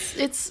 Well,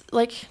 it's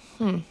like,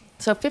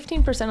 so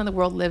 15% of the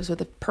world lives with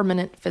a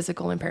permanent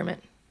physical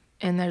impairment.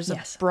 And there's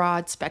a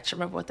broad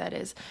spectrum of what that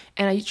is.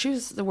 And I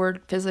choose the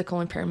word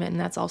physical impairment, and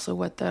that's also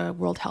what the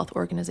World Health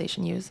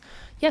Organization use.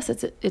 Yes,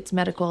 it's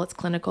medical, it's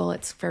clinical,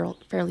 it's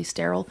fairly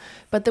sterile.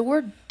 But the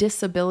word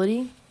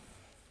disability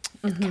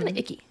is kind of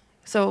icky.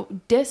 So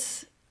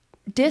dis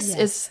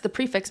is, the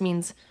prefix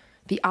means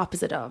the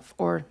opposite of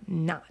or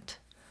not.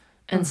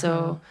 And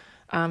so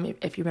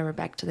if you remember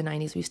back to the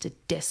 90s, we used to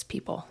diss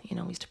people. We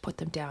used to put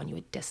them down. You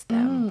would diss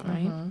them,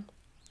 right?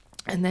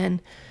 And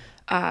then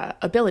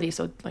ability,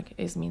 so like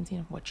it means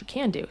what you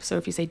can do. So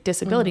if you say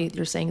disability,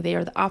 you're saying they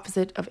are the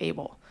opposite of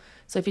able.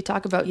 So if you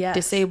talk about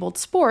disabled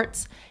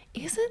sports,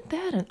 isn't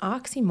that an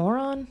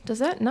oxymoron? Does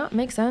that not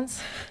make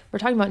sense? We're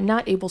talking about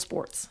not able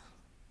sports.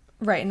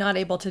 Right, not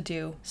able to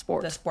do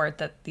sports. The sport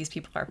that these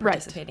people are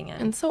participating in.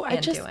 And so I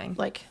just doing.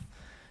 Like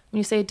when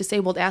you say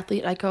disabled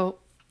athlete, I go,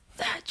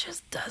 that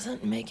just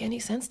doesn't make any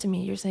sense to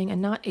me. You're saying a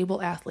not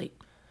able athlete.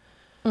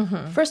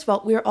 First of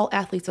all, we are all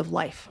athletes of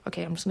life.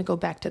 Okay, I'm just going to go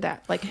back to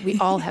that. Like we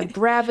all have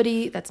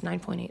gravity, that's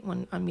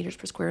 9.81 meters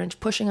per square inch,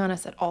 pushing on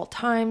us at all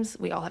times.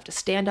 We all have to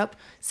stand up,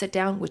 sit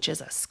down, which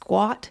is a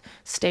squat,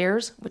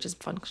 stairs, which is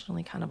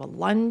functionally kind of a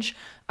lunge.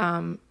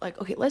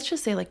 Okay, let's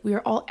just say we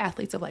are all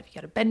athletes of life. You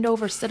got to bend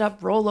over, sit up,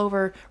 roll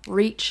over,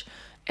 reach.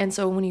 And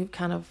so when you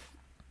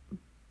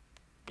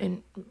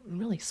and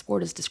really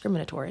sport is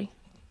discriminatory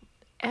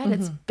at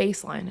its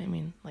baseline. I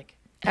mean,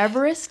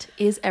 Everest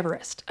is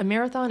Everest. A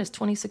marathon is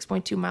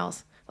 26.2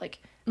 miles. A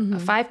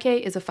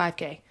 5K is a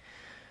 5K.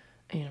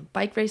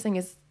 Bike racing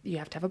is, you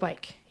have to have a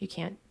bike. You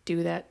can't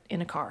do that in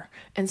a car.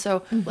 And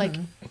so,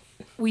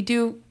 we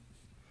do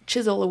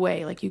chisel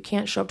away. You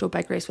can't show up to a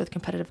bike race with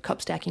competitive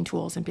cup stacking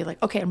tools and be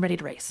like, okay, I'm ready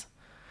to race.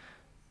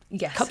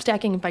 Yes. Cup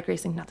stacking and bike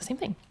racing, not the same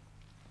thing.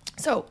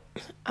 So,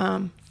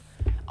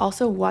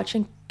 also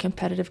watching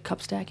competitive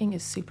cup stacking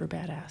is super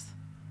badass.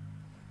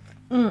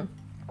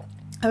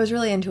 I was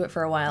really into it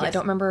for a while. Yes. I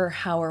don't remember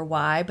how or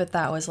why, but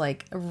that was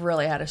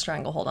really had a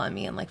stranglehold on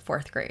me in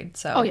 4th grade.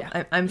 So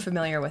I'm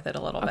familiar with it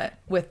a little bit,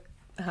 with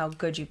how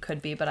good you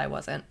could be, but I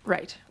wasn't.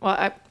 Right.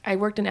 Well, I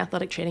worked in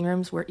athletic training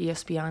rooms where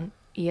ESPN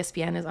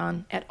is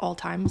on at all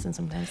times, and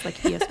sometimes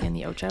ESPN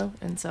the Ocho.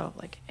 And so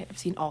I've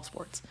seen all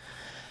sports.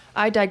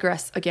 I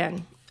digress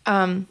again.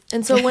 And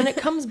so when it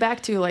comes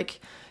back to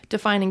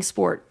defining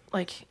sport,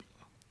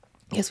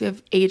 yes, we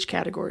have age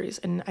categories,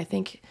 and I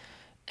think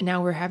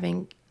now we're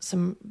having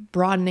some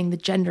broadening the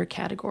gender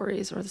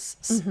categories,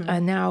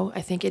 and now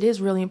I think it is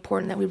really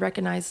important that we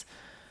recognize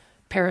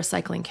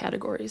paracycling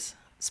categories,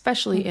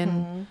 especially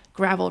in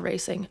gravel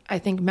racing. I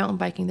think mountain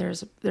biking,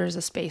 there's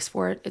a space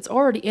for it. It's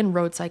already in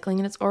road cycling,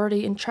 and it's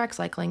already in track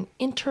cycling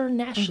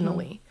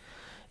internationally.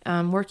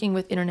 Working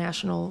with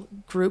international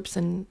groups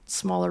and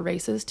smaller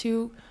races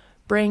to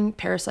bring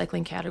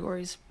paracycling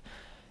categories.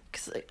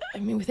 Because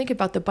we think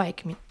about the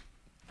bike.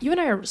 You and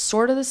I are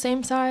sort of the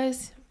same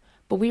size,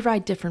 but we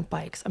ride different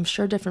bikes. I'm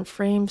sure different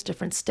frames,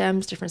 different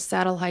stems, different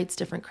saddle heights,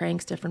 different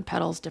cranks, different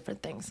pedals,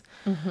 different things.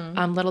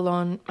 Let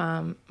alone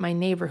my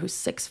neighbor who's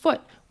 6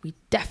 foot. We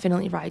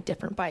definitely ride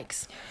different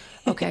bikes.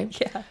 Okay?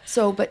 Yeah.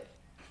 So, but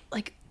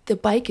the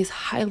bike is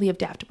highly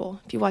adaptable.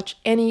 If you watch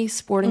any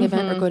sporting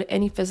event or go to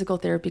any physical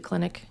therapy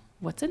clinic,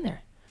 what's in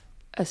there?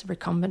 A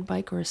recumbent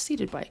bike or a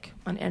seated bike.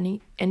 On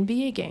any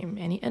NBA game,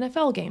 any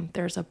NFL game,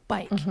 there's a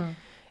bike.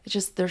 It's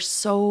just, they're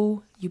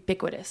so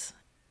ubiquitous.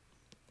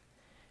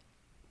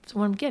 So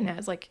what I'm getting at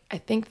is I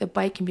think the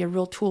bike can be a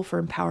real tool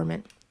for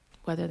empowerment,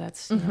 whether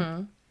that's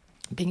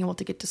being able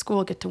to get to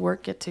school, get to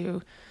work, get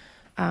to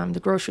the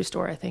grocery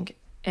store. I think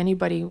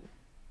anybody,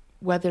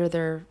 whether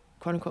they're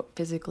quote unquote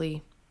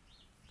physically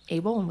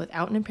able and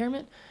without an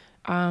impairment,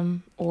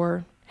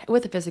 or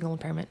with a physical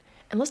impairment.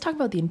 And let's talk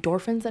about the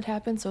endorphins that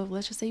happen. So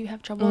let's just say you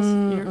have troubles,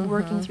 you're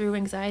working through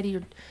anxiety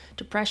or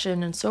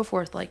depression and so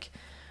forth,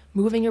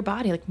 moving your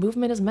body,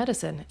 movement is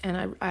medicine.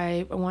 And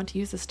I want to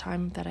use this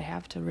time that I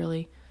have to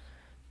really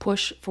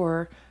push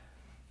for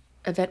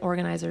event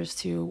organizers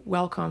to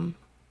welcome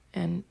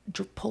and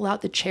pull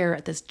out the chair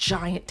at this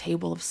giant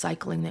table of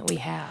cycling that we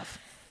have.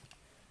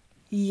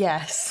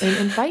 Yes. And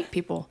invite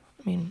people.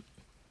 And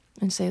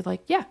say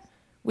yeah,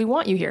 we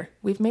want you here.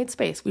 We've made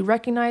space. We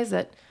recognize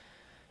that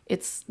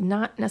it's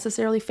not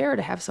necessarily fair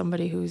to have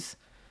somebody who's,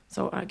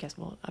 so I guess,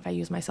 if I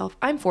use myself,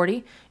 I'm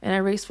 40 and I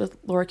raced with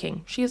Laura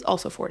King. She is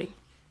also 40.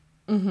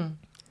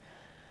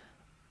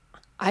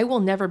 I will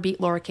never beat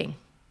Laura King.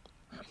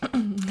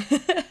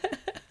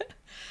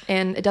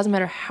 And it doesn't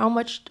matter how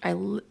much I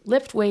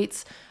lift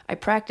weights, I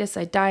practice,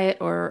 I diet,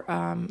 or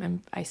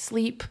I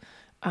sleep.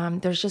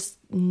 There's just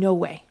no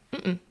way.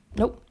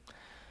 Nope.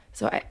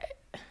 So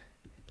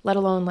let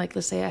alone, like,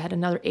 let's say I had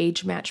another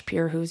age match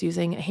peer who's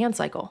using a hand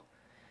cycle.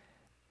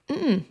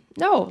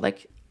 No,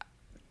 like,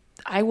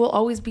 I will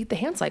always beat the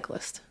hand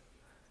cyclist.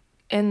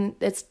 And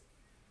it's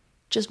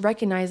just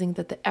recognizing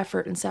that the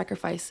effort and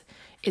sacrifice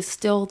is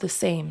still the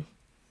same.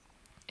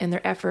 And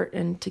their effort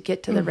and to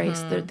get to the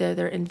race,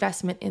 their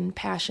investment in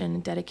passion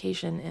and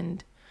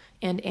dedication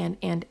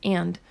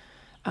and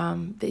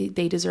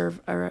they deserve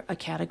a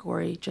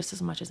category just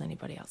as much as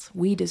anybody else.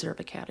 We deserve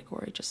a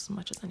category just as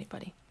much as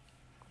anybody.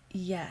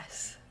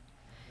 Yes.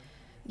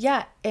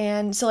 Yeah.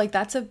 And so, like,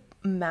 that's a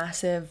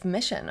massive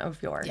mission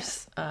of yours.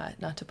 Yes.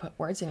 Not to put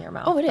words in your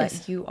mouth. Oh, it but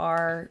is. You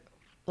are,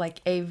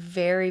 like, a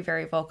very,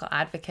 very vocal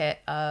advocate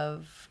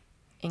of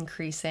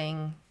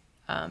increasing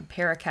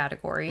para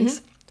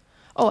categories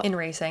in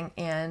racing.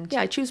 And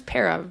yeah, I choose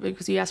para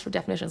because you asked for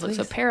definitions. Like,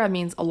 so para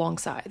means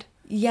alongside.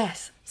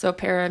 Yes. So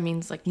para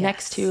means like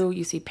next to.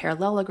 You see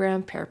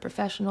parallelogram,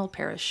 paraprofessional,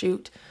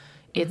 parachute.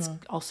 It's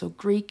also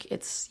Greek.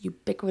 It's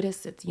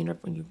ubiquitous. It's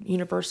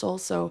universal.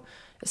 So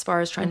as far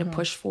as trying to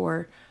push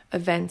for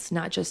events,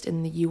 not just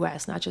in the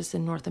U.S., not just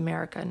in North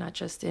America, not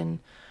just in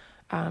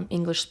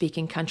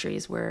English-speaking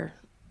countries where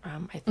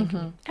I think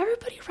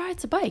everybody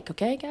rides a bike,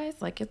 okay, guys?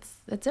 Like,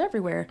 it's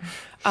everywhere.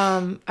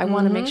 I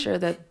want to make sure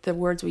that the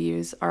words we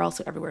use are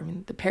also everywhere. I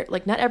mean,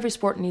 not every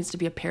sport needs to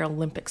be a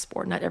Paralympic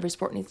sport. Not every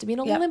sport needs to be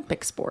an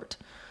Olympic sport.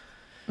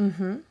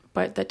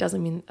 But that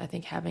doesn't mean, I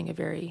think, having a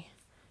very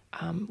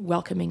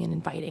welcoming and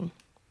inviting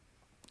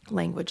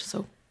language.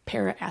 So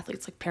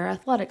para-athletes, like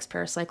para-athletics,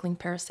 paracycling,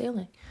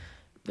 parasailing.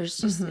 There's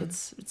just,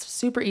 it's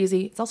super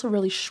easy. It's also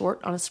really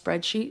short on a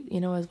spreadsheet,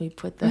 as we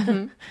put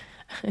the...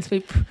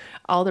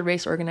 all the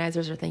race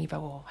organizers are thinking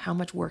about, well, how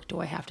much work do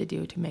I have to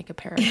do to make a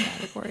para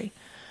category?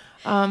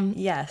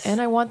 Yes.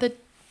 And I want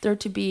there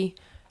to be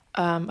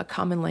a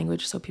common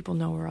language so people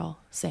know we're all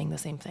saying the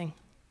same thing.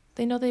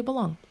 They know they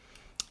belong.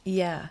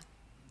 Yeah.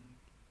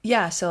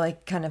 Yeah. So,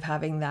 like, kind of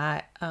having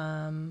that,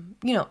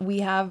 we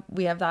have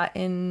that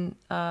in,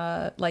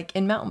 like,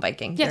 in mountain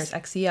biking. Yes.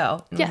 There's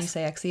XCO. And when you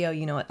say XCO,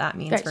 you know what that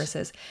means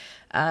versus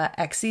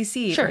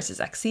XCC versus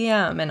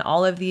XCM and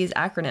all of these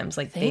acronyms.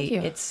 Like,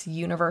 it's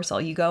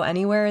universal. You go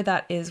anywhere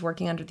that is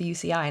working under the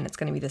UCI and it's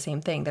going to be the same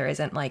thing. There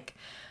isn't, like,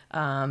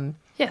 a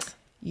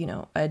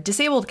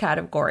disabled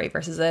category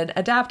versus an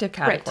adaptive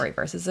category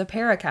versus a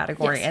para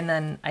category. Yes. And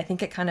then I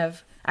think it kind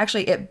of,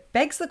 actually, it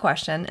begs the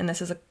question, and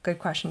this is a good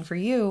question for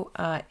you,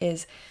 so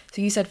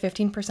you said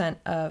 15%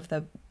 of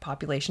the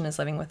population is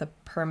living with a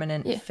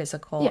permanent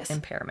physical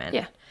impairment.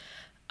 Yeah.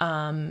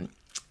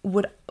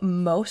 Would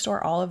most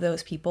or all of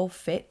those people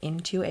fit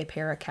into a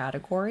para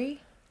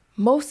category?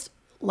 Most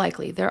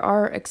likely. There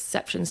are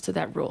exceptions to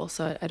that rule,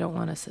 so I don't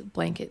want to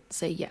blanket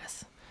say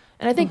yes.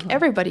 And I think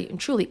everybody, and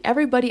truly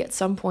everybody at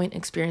some point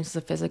experiences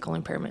a physical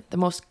impairment. The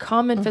most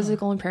common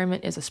physical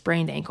impairment is a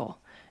sprained ankle.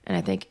 And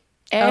I think,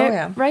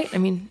 right? I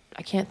mean,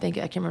 I can't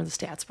remember the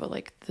stats, but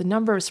like the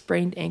number of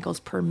sprained ankles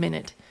per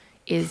minute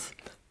is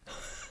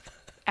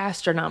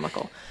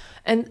astronomical.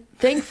 And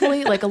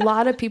thankfully, like, a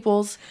lot of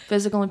people's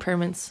physical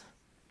impairments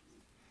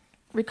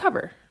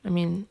recover. I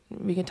mean,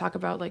 we can talk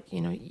about, like,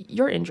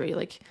 your injury,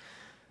 like,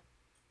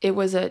 it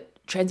was a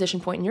transition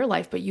point in your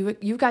life, but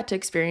you got to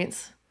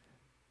experience,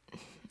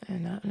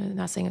 and I'm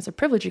not saying it's a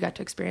privilege you got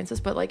to experience this,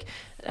 but, like,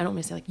 I don't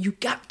mean to say like you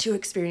got to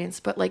experience,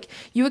 but like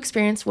you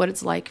experience what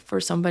it's like for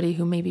somebody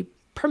who maybe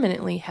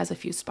permanently has a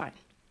fused spine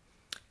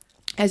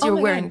as you're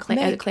wearing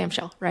a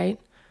clamshell, right?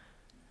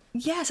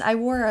 Yes, I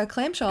wore a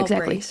clamshell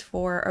brace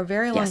for a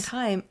very long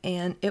time,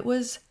 and it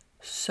was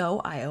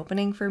so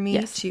eye-opening for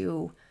me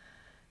to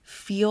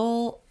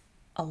feel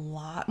a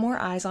lot more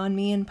eyes on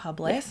me in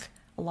public. Yes.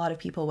 A lot of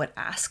people would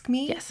ask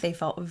me. Yes. They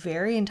felt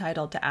very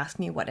entitled to ask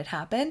me what had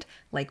happened.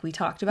 Like we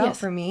talked about,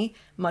 for me,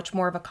 much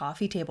more of a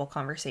coffee table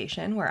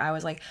conversation where I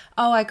was like,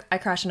 oh, I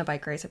crashed in a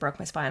bike race. I broke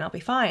my spine. I'll be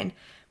fine.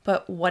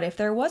 But what if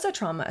there was a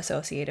trauma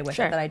associated with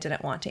it that I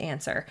didn't want to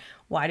answer?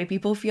 Why do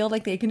people feel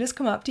like they can just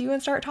come up to you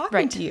and start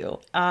talking to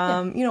you?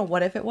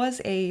 What if it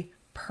was a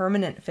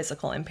permanent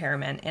physical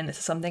impairment and this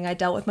is something I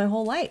dealt with my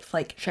whole life?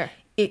 Like,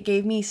 it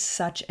gave me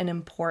such an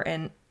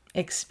important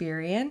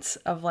experience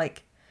of,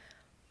 like,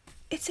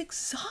 it's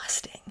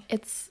exhausting.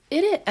 It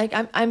is.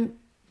 I'm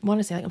want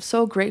to say, like, I'm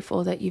so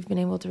grateful that you've been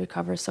able to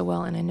recover so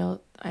well. And I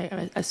know,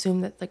 I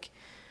assume that, like,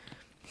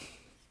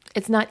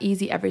 it's not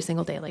easy every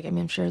single day. Like, I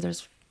mean, I'm sure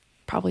there's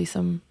probably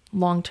some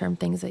long-term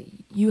things that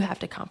you have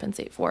to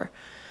compensate for.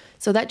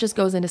 So that just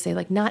goes in to say,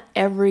 like, not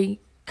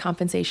every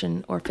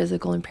compensation or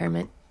physical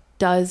impairment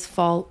does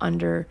fall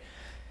under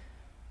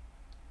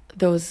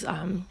those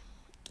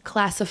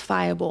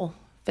classifiable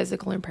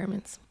physical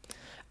impairments.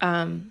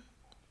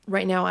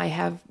 Right now, I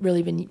have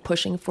really been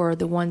pushing for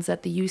the ones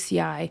that the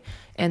UCI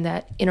and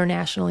that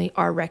internationally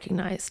are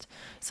recognized.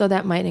 So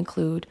that might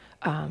include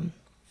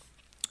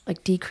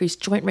like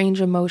decreased joint range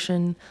of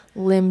motion,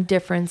 limb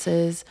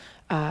differences,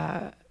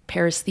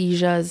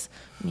 paresthesias,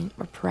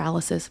 or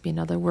paralysis would be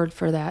another word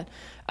for that.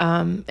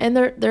 And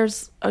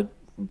there's a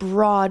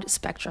broad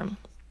spectrum.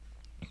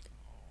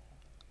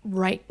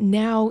 Right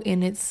now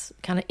in its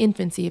kind of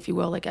infancy, if you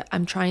will, like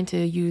I'm trying to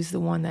use the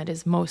one that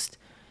is most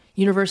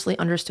universally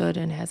understood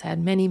and has had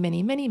many,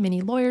 many, many,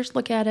 many lawyers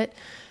look at it.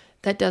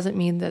 That doesn't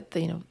mean that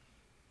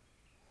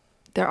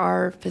there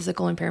are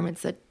physical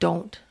impairments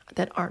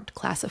that aren't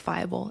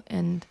classifiable,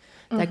 and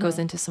that goes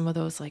into some of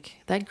those, like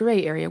that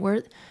gray area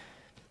where,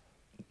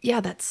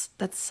 yeah, that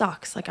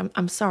sucks. Like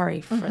I'm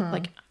sorry for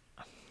like,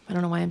 I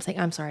don't know why I'm saying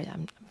I'm sorry,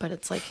 but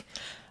it's like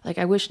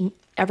I wish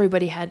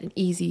everybody had an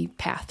easy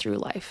path through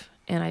life,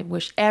 and I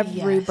wish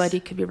everybody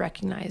could be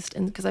recognized.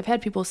 And because I've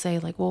had people say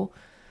like, well,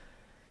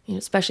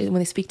 especially when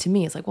they speak to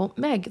me, it's like, well,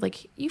 Meg,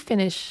 like you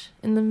finish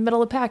in the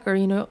middle of the pack,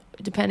 or,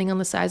 depending on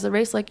the size of the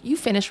race, like you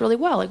finish really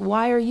well. Like,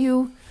 why are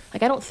you,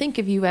 like, I don't think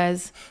of you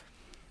as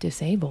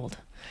disabled.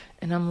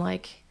 And I'm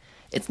like,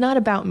 it's not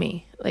about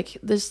me. Like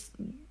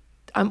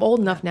I'm old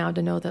enough now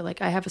to know that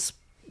like I have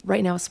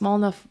right now a small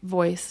enough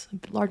voice,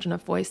 large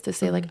enough voice to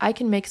say like, I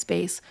can make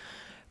space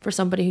for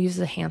somebody who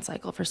uses a hand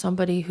cycle, for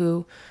somebody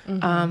who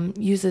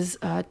uses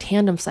a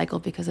tandem cycle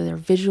because they're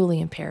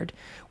visually impaired,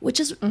 which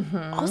is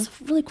also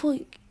really cool.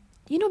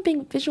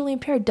 Being visually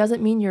impaired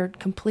doesn't mean you're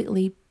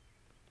completely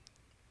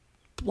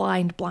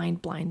blind,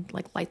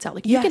 like lights out.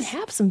 Like you can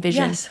have some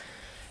vision. Yes.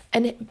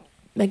 And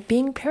like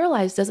being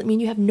paralyzed doesn't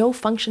mean you have no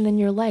function in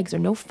your legs or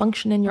no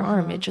function in your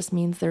arm. It just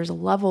means there's a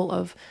level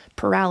of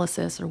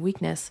paralysis or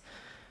weakness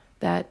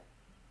that,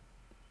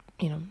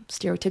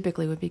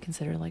 stereotypically would be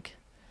considered like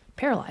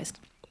paralyzed.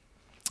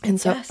 And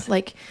so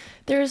like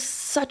there's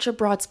such a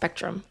broad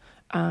spectrum.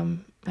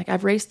 Like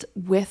I've raced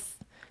with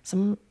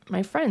some of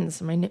my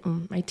friends,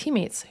 my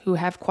teammates who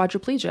have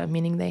quadriplegia,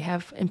 meaning they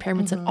have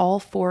impairments in all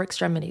four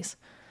extremities.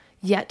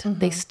 Yet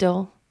they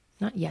still,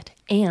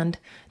 and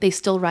they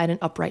still ride an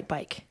upright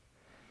bike.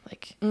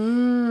 Like,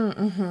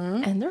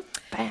 and they're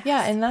fast.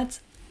 Yeah, and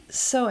that's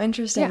so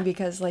interesting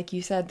because like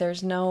you said,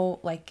 there's no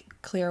like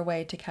clear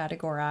way to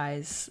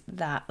categorize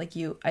that. Like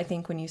I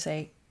think when you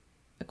say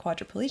a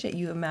quadriplegic,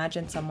 you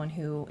imagine someone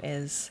who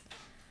is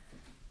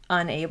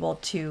unable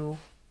to,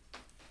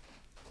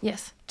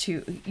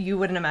 you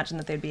wouldn't imagine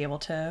that they'd be able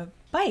to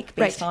bike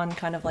based on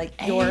kind of like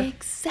your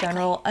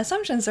general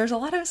assumptions. There's a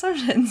lot of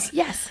assumptions.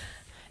 Yes.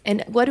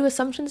 And what do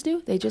assumptions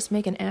do? They just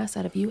make an ass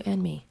out of you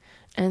and me.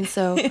 And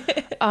so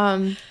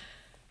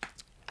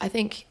I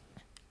think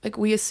like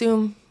we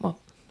assume, well,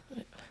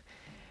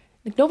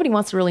 like nobody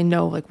wants to really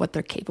know like what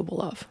they're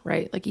capable of,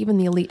 right? Like even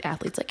the elite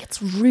athletes, like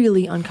it's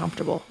really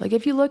uncomfortable. Like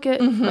if you look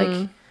at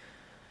like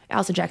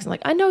Allison Jackson,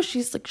 like I know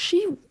she's like,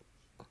 she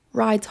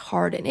rides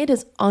hard and it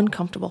is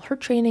uncomfortable. Her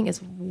training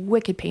is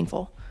wicked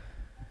painful.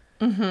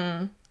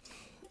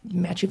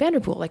 Matthew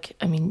Vanderpool, like,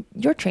 I mean,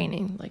 your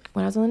training, like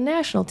when I was on the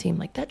national team,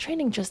 like that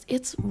training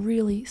it's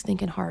really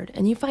stinking hard.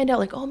 And you find out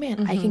like, oh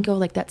man, I can go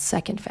like that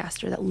second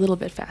faster, that little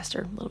bit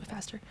faster.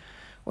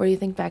 Or you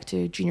think back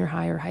to junior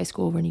high or high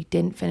school when you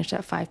didn't finish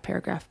that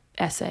 5-paragraph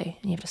essay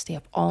and you have to stay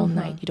up all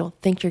night. You don't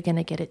think you're going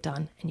to get it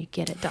done and you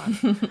get it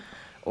done.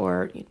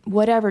 Or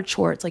whatever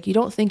chore. It's like you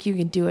don't think you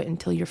can do it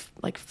until you're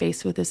like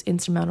faced with this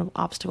insurmountable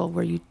obstacle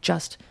where you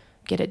just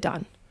get it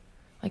done.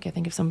 Like I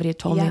think if somebody had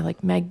told me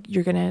like, Meg,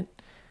 you're going to,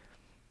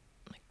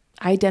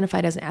 I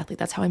identified as an athlete.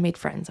 That's how I made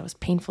friends. I was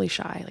painfully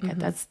shy. Like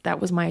that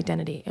was my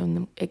identity.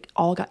 And it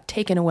all got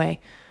taken away.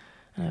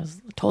 And I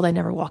was told I'd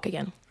never walk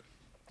again.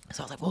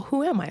 So I was like, well,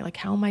 who am I? Like,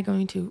 how am I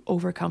going to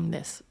overcome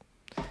this?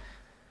 I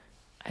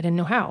didn't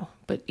know how,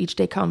 but each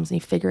day comes and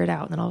you figure it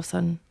out. And then all of a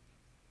sudden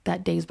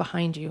that day's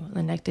behind you and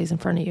the next day's in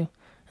front of you.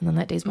 And then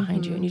that day's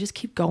behind you and you just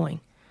keep going.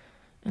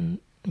 And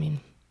I mean,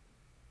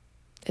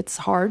 it's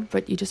hard,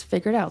 but you just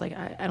figure it out. Like,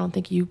 I don't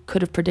think you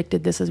could have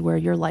predicted this is where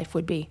your life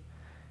would be.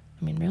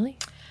 I mean, really?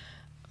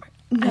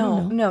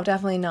 No,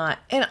 definitely not.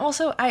 And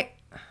also I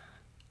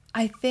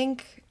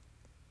think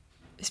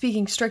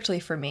speaking strictly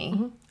for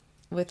me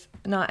with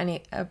not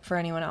any, for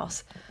anyone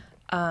else,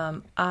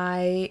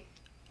 I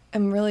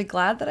am really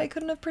glad that I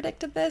couldn't have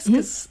predicted this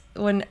because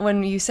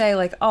when you say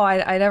like, oh,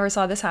 I never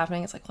saw this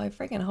happening, it's like, well, I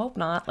freaking hope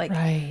not. Like,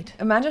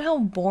 imagine how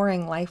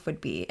boring life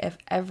would be if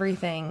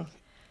everything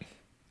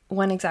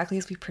went exactly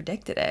as we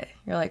predicted it.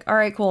 You're like, all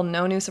right, cool,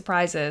 no new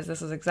surprises.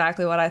 This is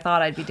exactly what I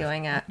thought I'd be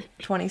doing at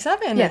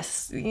 27.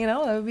 Yes.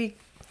 That would be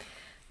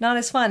not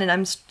as fun. And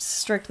I'm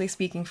strictly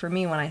speaking for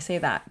me when I say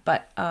that.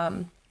 But,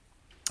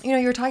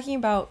 you're talking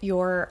about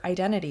your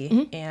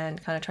identity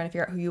and kind of trying to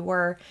figure out who you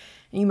were.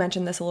 And you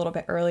mentioned this a little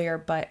bit earlier,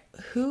 but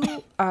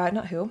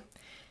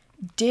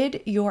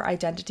did your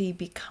identity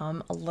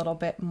become a little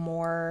bit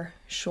more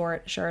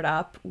shored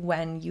up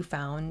when you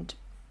found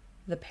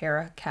the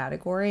para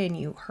category and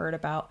you heard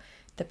about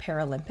the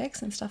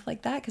Paralympics and stuff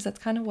like that? Because that's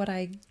kind of what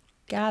I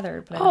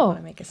gathered, but I don't want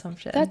to make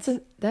assumptions.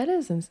 That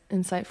is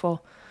insightful.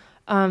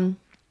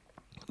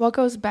 Well, it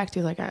goes back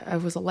to like I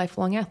was a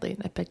lifelong athlete.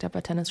 I picked up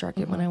a tennis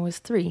racket when I was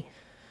 3,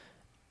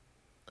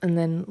 and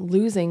then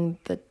losing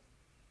the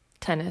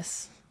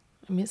tennis.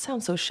 I mean, it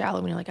sounds so shallow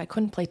when you're like, I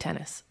couldn't play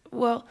tennis.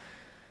 Well,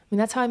 mean,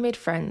 that's how I made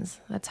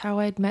friends. That's how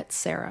I'd met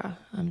Sarah.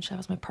 That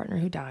was my partner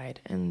who died.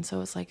 And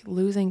so it's like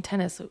losing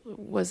tennis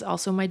was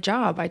also my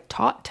job. I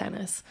taught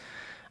tennis.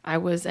 I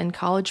was in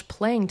college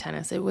playing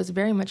tennis. It was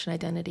very much an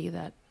identity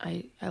that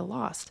I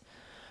lost.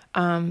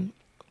 And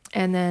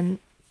then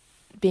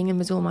being in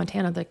Missoula,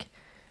 Montana, like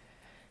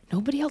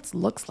nobody else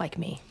looks like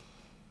me.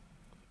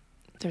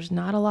 There's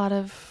not a lot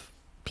of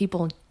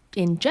people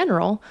in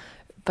general,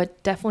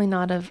 but definitely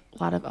not a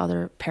lot of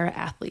other para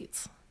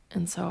athletes.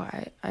 And so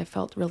I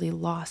felt really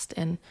lost.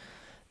 And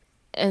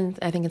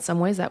I think in some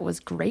ways that was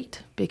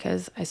great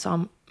because I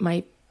saw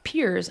my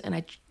peers and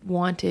I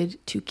wanted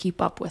to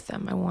keep up with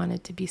them. I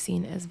wanted to be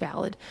seen as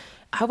valid.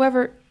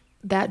 However,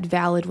 that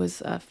valid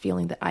was a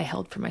feeling that I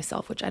held for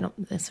myself, which I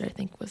don't necessarily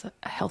think was a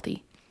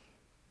healthy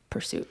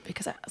pursuit,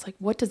 because I was like,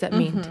 what does that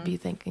mean to be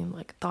thinking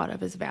like thought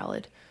of as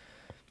valid?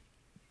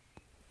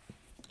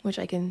 Which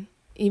I can,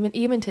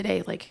 even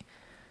today, like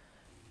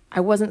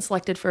I wasn't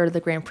selected for the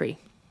Grand Prix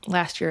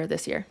last year or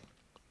this year.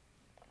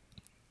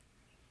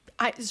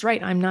 It's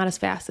right. I'm not as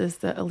fast as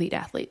the elite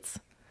athletes.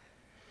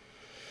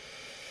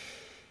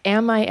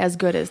 Am I as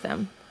good as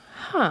them?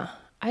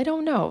 I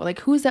don't know. Like,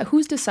 who's that?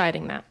 Who's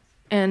deciding that?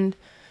 And,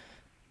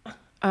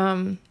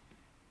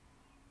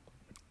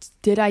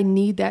 did I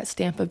need that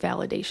stamp of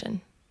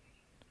validation?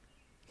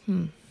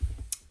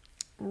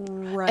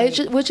 Right.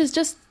 Which is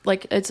just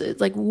like, it's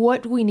like,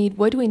 what do we need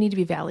to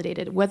be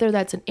validated? Whether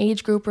that's an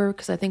age grouper,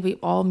 because I think we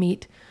all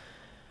meet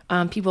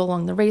people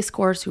along the race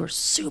course who are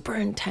super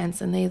intense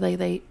and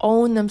they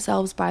own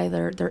themselves by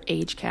their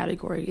age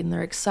category, and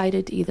they're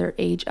excited to either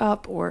age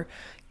up or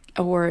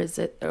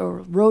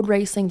road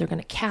racing, they're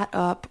going to cat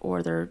up,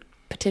 or they're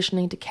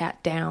petitioning to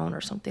cat down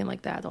or something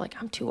like that. They're like,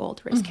 I'm too old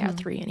to race cat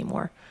 3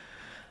 anymore.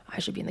 I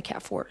should be in the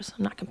cat 4s.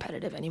 I'm not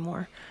competitive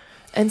anymore.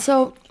 And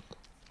so,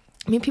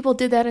 I mean, people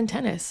did that in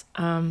tennis.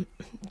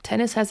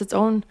 Tennis has its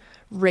own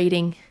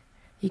rating.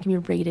 You can be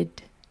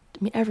rated.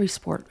 I mean, every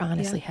sport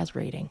honestly has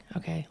rating.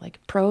 Okay. Like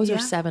pros are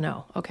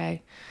 7-0.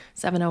 Okay.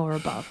 7-0 or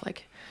above.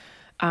 Like,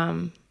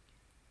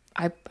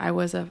 I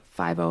was a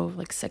 5-0,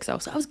 like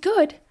 6-0. So I was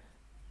good,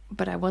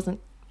 but I wasn't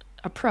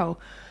a pro.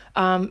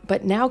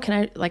 But now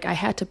I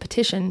had to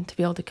petition to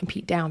be able to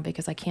compete down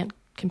because I can't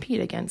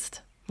compete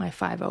against my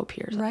 5-0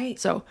 peers. Right.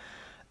 So,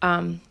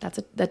 that's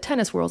the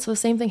tennis world. So the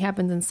same thing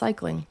happens in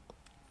cycling.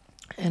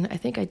 And I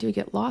think I do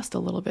get lost a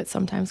little bit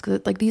sometimes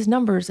because like these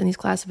numbers and these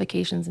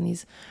classifications and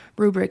these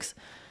rubrics,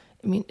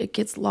 I mean, it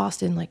gets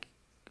lost in like,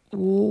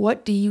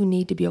 what do you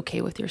need to be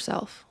okay with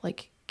yourself?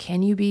 Like,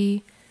 can you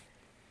be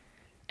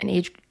an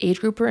age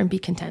grouper and be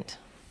content?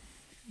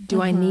 Do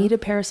I need a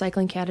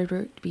paracycling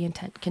category to be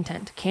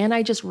content? Can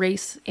I just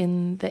race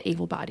in the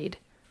able-bodied?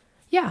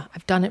 Yeah,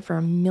 I've done it for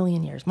a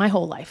million years, my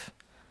whole life,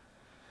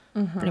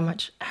 pretty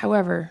much.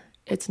 However,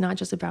 it's not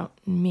just about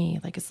me.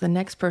 Like, it's the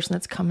next person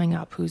that's coming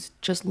up who's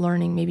just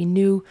learning, maybe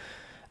new.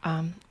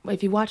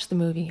 If you watch the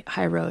movie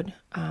High Road,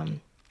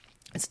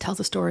 it tells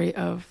a story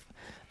of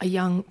a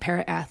young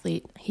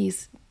para-athlete.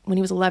 When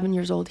he was 11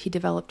 years old, he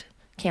developed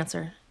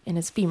cancer in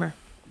his femur,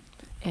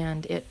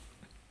 and it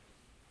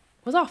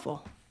was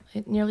awful.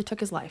 It nearly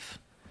took his life.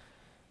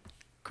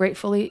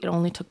 Gratefully, it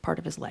only took part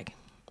of his leg.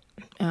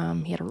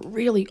 He had a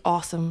really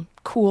awesome,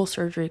 cool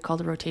surgery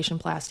called a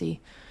rotationplasty,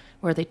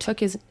 where they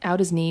took out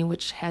his knee,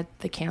 which had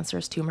the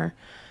cancerous tumor,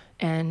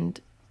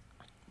 and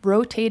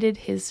rotated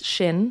his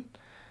shin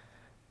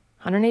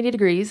 180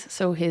 degrees,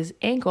 so his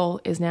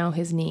ankle is now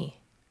his knee.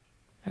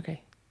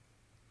 Okay.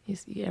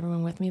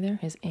 Everyone with me there?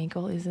 His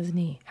ankle is his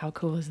knee. How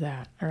cool is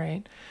that? All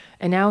right.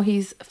 And now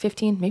he's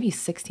 15, maybe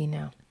he's 16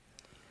 now.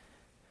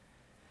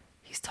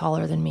 He's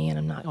taller than me, and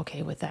I'm not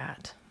okay with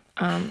that.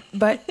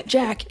 But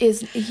Jack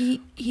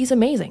he's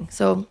amazing.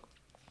 So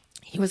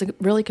he was a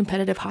really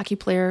competitive hockey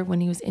player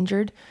when he was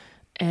injured,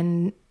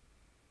 and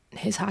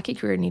his hockey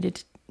career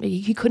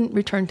he couldn't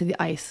return to the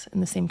ice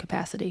in the same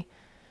capacity.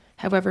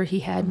 However,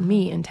 he had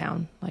me in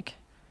town. Like,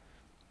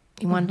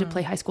 he wanted to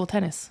play high school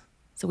tennis.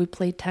 So we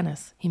played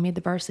tennis. He made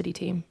the varsity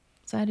team.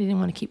 So I didn't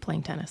want to keep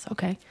playing tennis.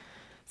 Okay.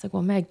 It's like,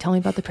 well, Meg, tell me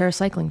about the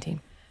paracycling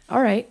team.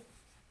 All right.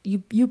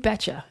 You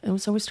betcha.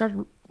 And so we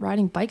started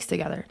riding bikes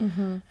together.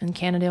 And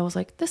Cannondale was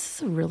like, this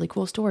is a really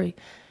cool story.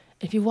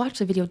 If you watch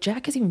the video,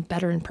 Jack is even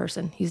better in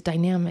person. He's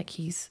dynamic.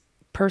 He's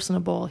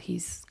personable.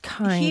 He's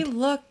kind. He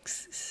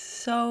looks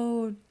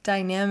so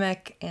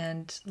dynamic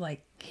and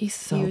like he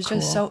was cool.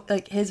 Just so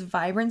like his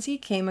vibrancy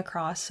came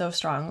across so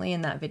strongly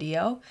in that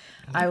video.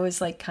 I was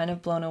like kind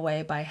of blown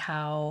away by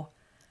how,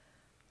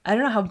 I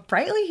don't know, how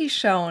brightly he's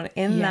shown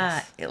in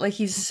that. Like,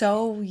 he's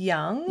so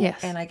young.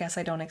 Yes. And I guess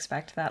I don't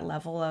expect that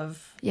level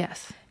of.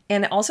 Yes.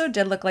 And it also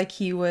did look like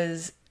he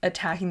was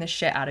attacking the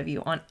shit out of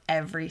you in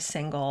every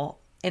single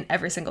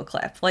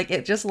clip. Like,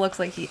 it just looks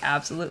like he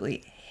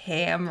absolutely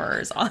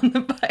hammers on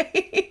the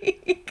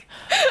bike.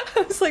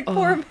 I was like,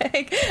 poor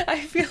Meg. I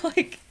feel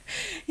like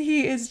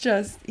he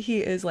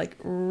is like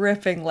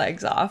ripping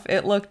legs off.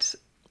 It looked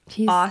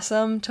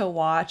awesome to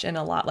watch and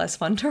a lot less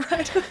fun to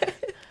ride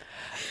with.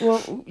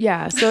 Well,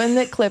 yeah. So in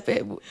that clip,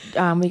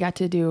 we got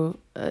to do,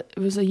 it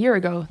was a year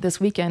ago this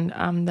weekend,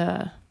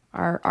 the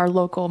Our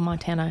local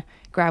Montana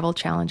Gravel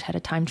Challenge had a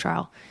time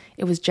trial.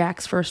 It was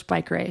Jack's first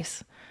bike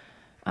race.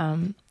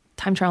 Time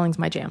trialing's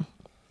my jam.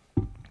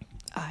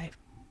 I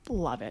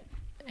love it.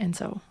 And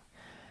so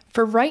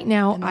for right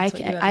now, I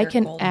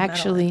can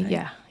actually,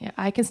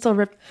 I can still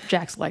rip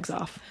Jack's legs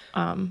off.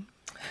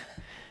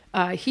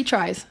 He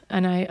tries,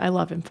 and I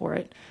love him for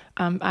it.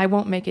 I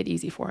won't make it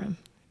easy for him.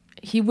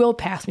 He will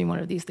pass me one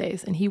of these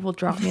days, and he will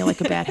drop me like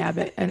a bad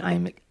habit, and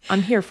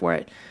I'm here for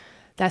it.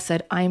 That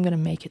said, I am going to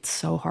make it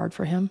so hard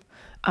for him.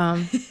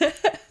 That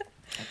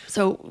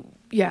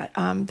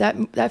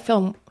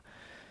film.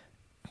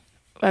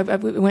 I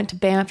went to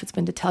Banff. It's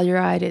been to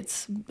Telluride.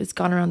 It's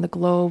gone around the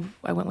globe.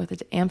 I went with it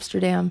to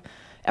Amsterdam.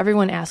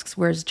 Everyone asks,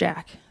 "Where's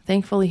Jack?"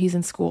 Thankfully, he's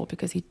in school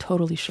because he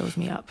totally shows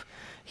me up.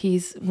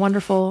 He's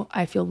wonderful.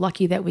 I feel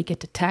lucky that we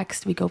get to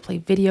text. We go play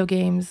video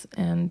games,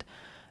 and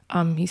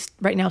he's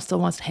right now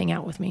still wants to hang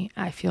out with me.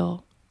 I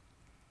feel,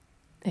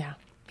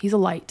 he's a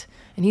light,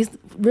 and he's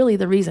really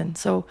the reason.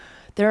 So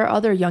there are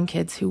other young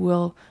kids who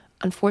will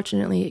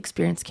unfortunately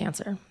experience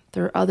cancer.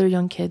 There are other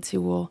young kids who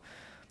will,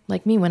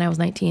 like me when I was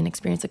 19,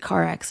 experience a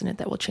car accident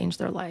that will change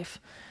their life.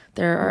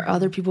 There are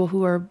other people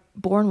who are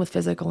born with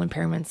physical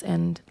impairments,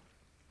 and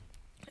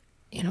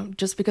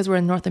just because we're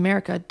in North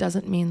America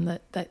doesn't mean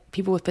that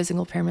people with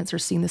physical impairments are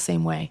seen the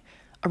same way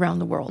around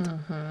the world.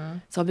 Mm-hmm.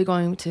 So I'll be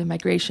going to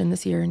migration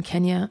this year in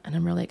Kenya, and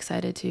I'm really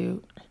excited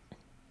to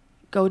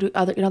go to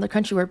another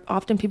country where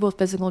often people with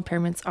physical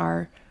impairments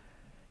are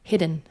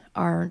hidden,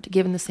 aren't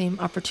given the same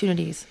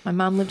opportunities. My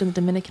mom lived in the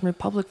Dominican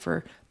Republic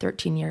for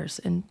 13 years,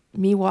 and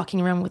me walking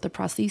around with a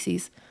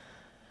prosthesis,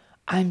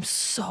 I'm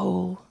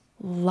so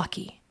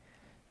lucky.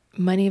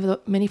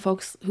 Many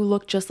folks who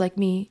look just like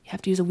me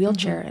have to use a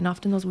wheelchair, and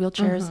often those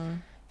wheelchairs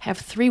have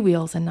 3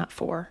 wheels and not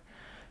 4.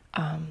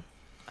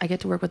 I get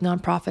to work with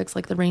nonprofits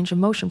like the Range of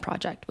Motion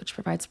Project, which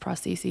provides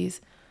prostheses,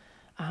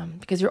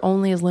 because you're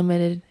only as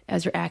limited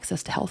as your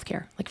access to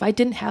healthcare. Like if I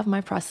didn't have my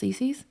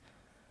prostheses,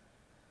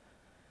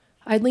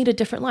 I'd lead a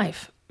different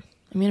life.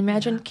 I mean,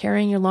 imagine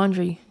carrying your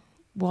laundry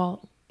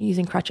while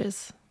using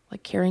crutches,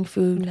 like carrying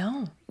food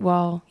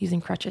while using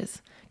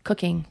crutches,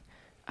 cooking.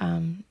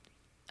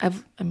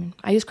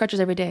 I use crutches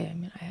every day. I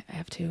mean, I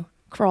have to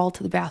crawl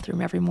to the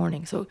bathroom every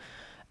morning. So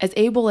as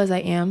able as I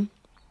am,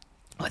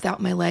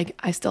 without my leg,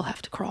 I still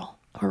have to crawl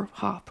or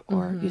hop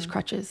or use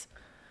crutches.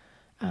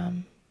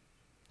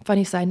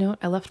 Funny side note,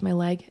 I left my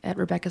leg at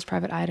Rebecca's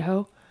Private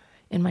Idaho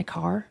in my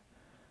car.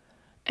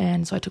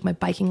 And so I took my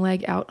biking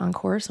leg out on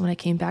course. When I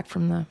came back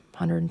from the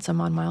 100 and some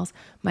odd miles,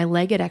 my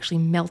leg had actually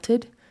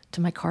melted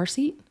to my car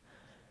seat.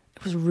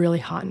 It was really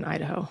hot in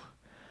Idaho.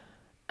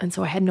 And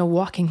so I had no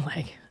walking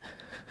leg.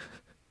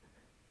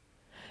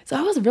 So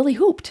I was really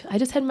hooped. I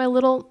just had my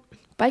little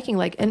biking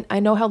leg. And I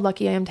know how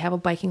lucky I am to have a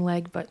biking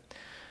leg, but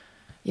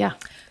yeah.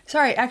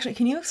 Sorry, actually,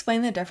 can you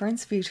explain the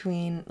difference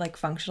between, like,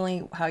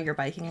 functionally how your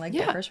biking leg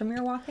differs from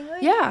your walking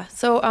leg? Yeah.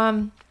 So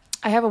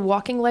I have a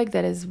walking leg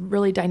that is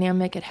really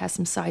dynamic. It has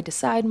some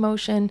side-to-side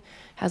motion,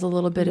 has a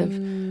little bit of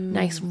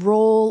nice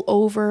roll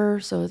over,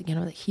 so,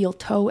 the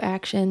heel-toe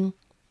action.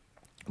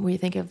 When you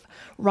think of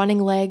running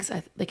legs,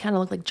 they kind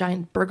of look like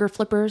giant burger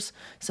flippers.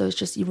 So it's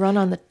just you run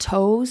on the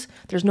toes.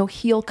 There's no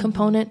heel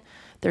component.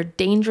 They're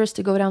dangerous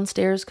to go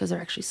downstairs because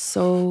they're actually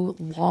so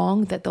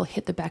long that they'll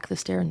hit the back of the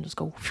stair and just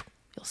go,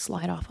 you'll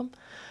slide off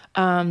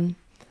them.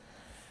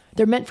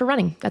 They're meant for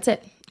running. That's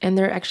it. And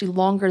they're actually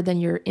longer than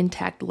your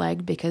intact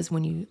leg because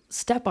when you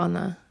step on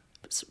the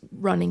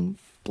running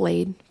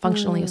blade,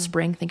 functionally a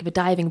spring, think of a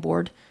diving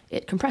board,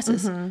 it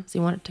compresses. So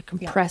you want it to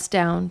compress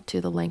down to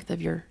the length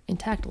of your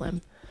intact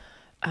limb.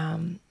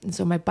 And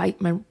so my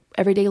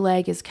everyday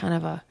leg is kind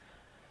of a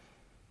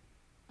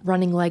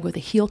running leg with a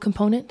heel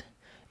component.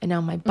 And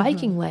now my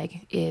biking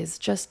leg is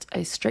just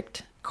a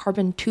strict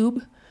carbon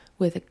tube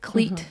with a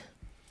cleat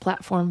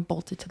platform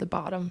bolted to the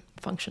bottom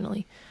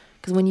functionally.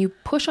 Because when you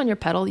push on your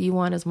pedal, you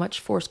want as much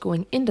force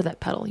going into that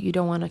pedal. You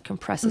don't want to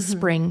compress a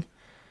spring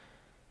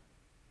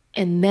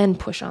and then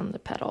push on the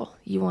pedal.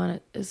 You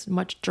want as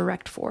much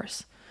direct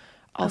force.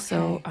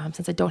 Also,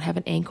 since I don't have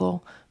an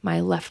ankle, my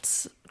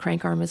left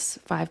crank arm is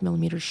 5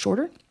 millimeters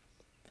shorter.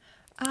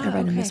 I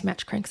ride a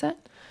mismatched crankset.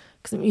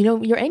 Because,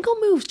 your ankle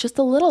moves just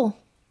a little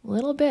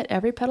bit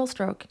every pedal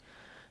stroke.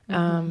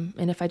 And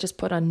if I just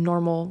put a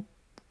normal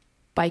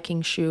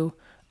biking shoe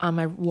on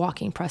my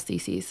walking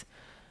prostheses,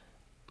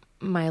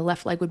 my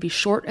left leg would be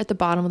short at the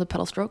bottom of the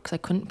pedal stroke because I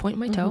couldn't point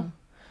my toe.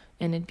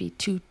 And it'd be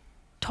too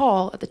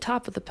tall at the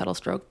top of the pedal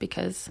stroke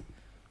because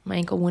my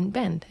ankle wouldn't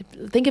bend.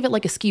 Think of it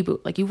like a ski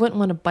boot. Like you wouldn't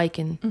want to bike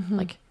in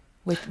like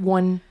with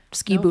one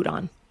ski boot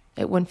on.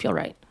 It wouldn't feel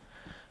right.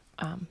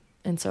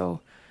 And so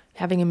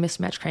having a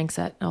mismatched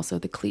crankset and also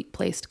the cleat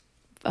placed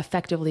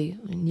effectively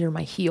near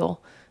my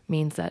heel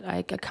means that I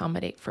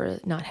accommodate for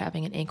not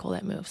having an ankle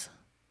that moves.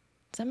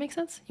 Does that make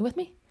sense? You with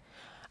me?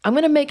 I'm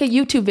going to make a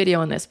YouTube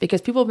video on this because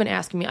people have been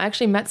asking me. I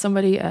actually met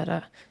somebody at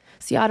a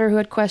Sea Otter who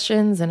had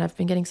questions, and I've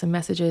been getting some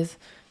messages.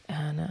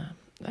 And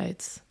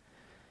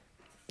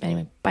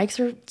anyway, bikes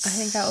are I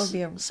think that would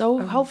be so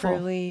helpful.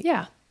 Really,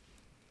 yeah.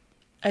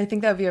 I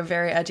think that would be a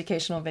very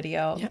educational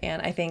video. Yeah.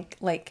 And I think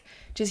like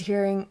just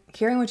hearing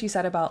what you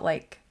said about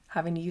like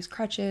having to use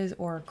crutches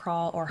or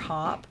crawl or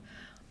hop,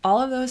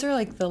 all of those are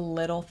like the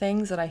little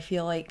things that I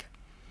feel like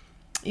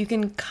you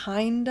can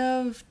kind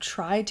of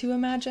try to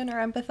imagine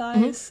or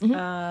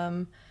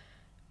empathize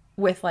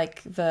with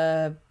like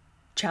the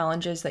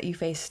challenges that you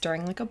face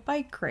during like a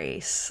bike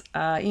race,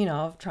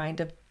 trying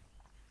to,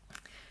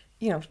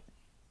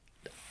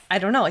 I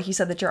don't know, like you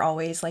said that you're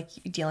always like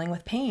dealing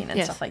with pain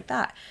and stuff like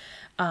that.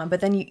 But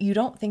then you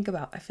don't think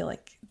about, I feel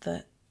like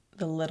the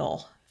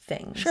little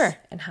things. Sure.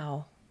 And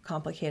how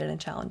complicated and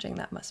challenging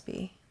that must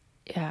be.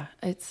 Yeah.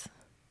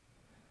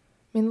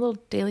 Little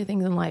daily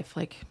things in life,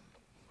 like,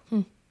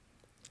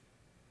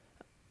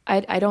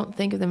 I don't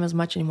think of them as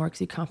much anymore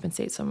because you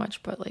compensate so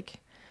much, but like,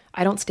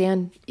 I don't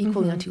stand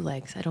equally on two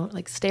legs. I don't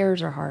like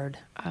stairs are hard.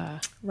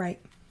 Right.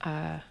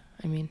 I'm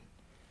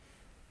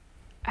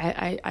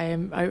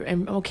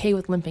okay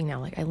with limping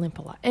now. Like I limp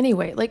a lot.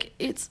 Anyway, like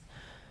it's,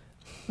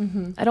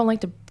 I don't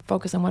like to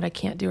focus on what I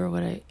can't do or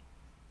I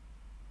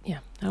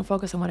don't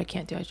focus on what I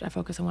can't do. I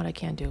focus on what I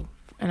can do.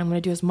 And I'm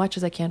going to do as much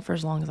as I can for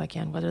as long as I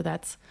can, whether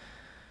that's,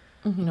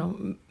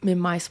 in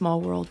my small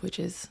world, which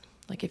is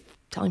like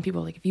telling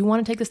people, like, if you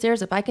want to take the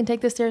stairs, if I can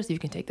take the stairs, you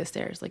can take the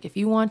stairs. Like, if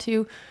you want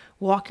to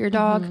walk your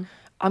dog,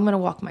 I'm going to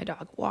walk my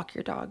dog, walk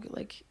your dog.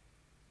 Like,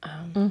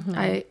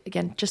 I,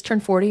 again, just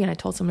turned 40 and I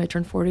told somebody I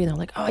turned 40 and they're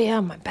like, oh yeah,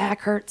 my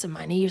back hurts and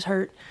my knees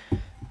hurt.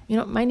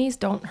 My knees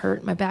don't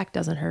hurt. My back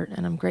doesn't hurt.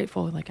 And I'm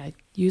grateful. Like I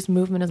use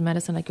movement as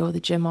medicine. I go to the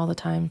gym all the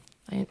time.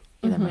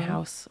 Either at my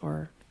house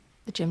or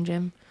the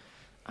gym.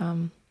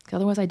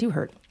 Otherwise I do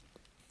hurt.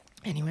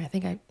 Anyway, I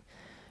think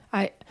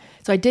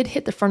so I did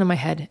hit the front of my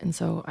head. And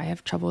so I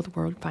have trouble with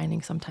word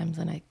finding sometimes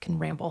and I can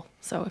ramble.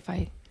 So if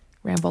I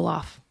ramble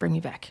off, bring me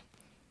back.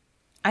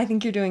 I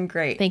think you're doing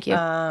great. Thank you.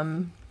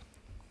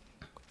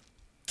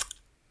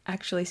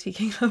 Actually,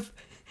 speaking of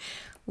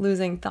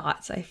losing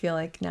thoughts, I feel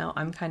like now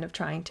I'm kind of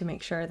trying to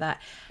make sure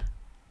that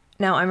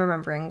now I'm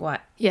remembering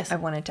what I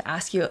wanted to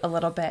ask you a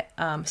little bit.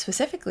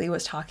 Specifically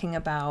was talking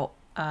about,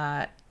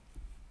 I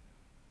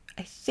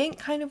think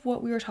kind of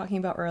what we were talking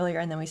about earlier.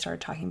 And then we started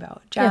talking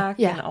about Jack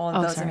and all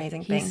of those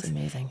amazing things. He's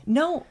amazing.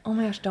 No. Oh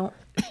my gosh.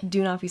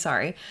 Do not be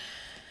sorry.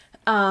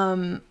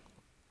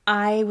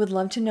 I would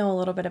love to know a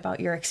little bit about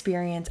your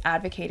experience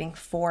advocating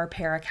for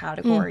para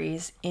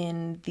categories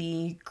in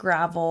the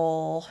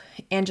gravel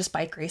and just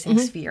bike racing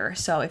sphere.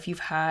 So if you've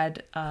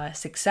had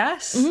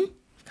success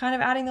kind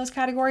of adding those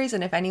categories,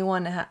 and if any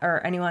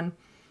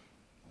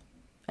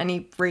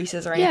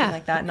races or anything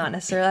like that, not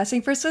necessarily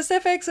asking for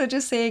specifics, so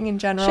just saying in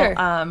general, sure.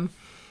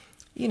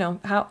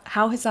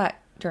 How has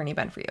that journey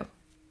been for you?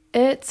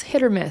 It's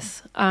hit or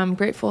miss. I'm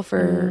grateful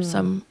for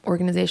some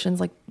organizations,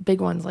 like big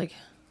ones like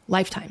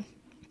Lifetime.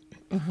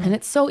 And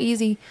it's so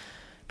easy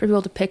for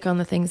people to pick on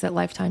the things that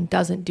Lifetime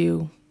doesn't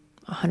do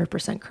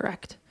 100%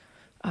 correct.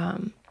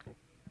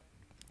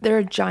 They're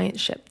a giant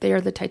ship. They are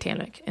the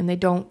Titanic, and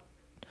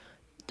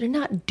they're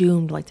not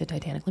doomed like the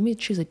Titanic. Let me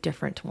choose a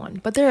different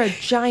one. But they're a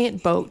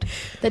giant boat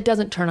that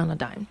doesn't turn on a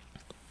dime.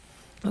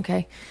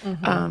 Okay?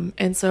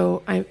 And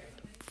so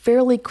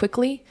fairly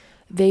quickly,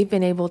 they've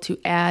been able to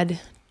add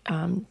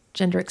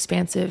gender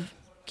expansive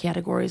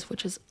categories,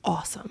 which is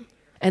awesome.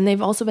 And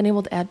they've also been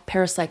able to add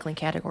paracycling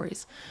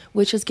categories,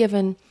 which has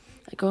given,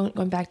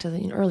 going back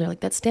to earlier, like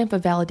that stamp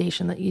of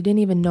validation that you didn't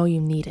even know you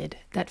needed.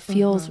 That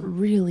feels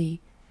really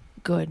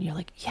good. You're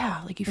like,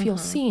 yeah, like you feel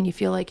seen. You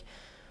feel like,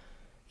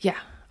 yeah,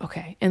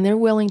 okay. And they're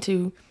willing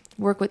to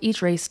work with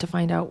each race to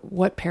find out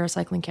what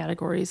paracycling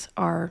categories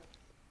are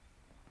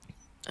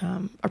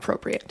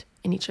appropriate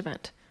in each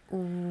event.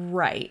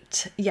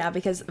 Right. Yeah,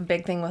 because a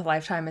big thing with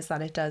Lifetime is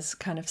that it does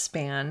kind of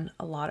span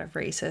a lot of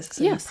races.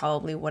 So you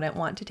probably wouldn't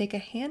want to take a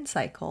hand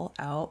cycle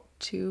out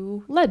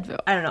to Leadville.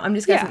 I don't know. I'm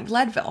just guessing.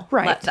 Leadville.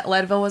 Right.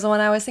 Leadville was the one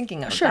I was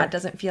thinking of. Sure. That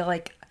doesn't feel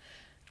like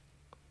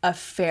a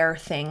fair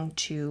thing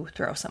to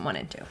throw someone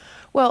into.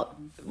 Well,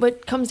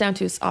 what comes down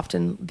to is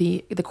often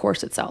the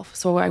course itself.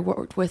 So I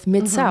worked with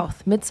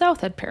Mid-South.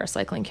 Mid-South had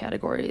paracycling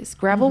categories.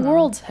 Gravel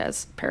Worlds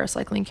has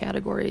paracycling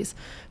categories.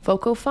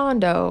 Foco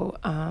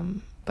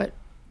Fondo,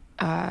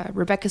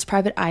 Rebecca's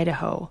Private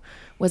Idaho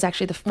was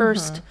actually the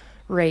first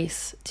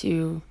race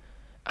to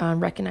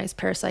recognize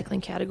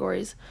paracycling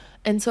categories.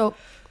 And so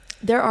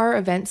there are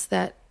events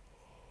that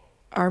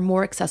are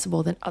more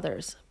accessible than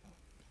others.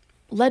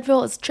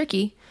 Leadville is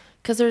tricky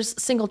because there's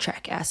single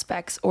track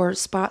aspects or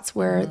spots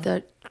where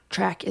the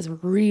track is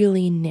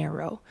really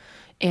narrow.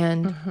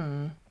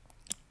 And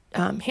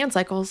hand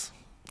cycles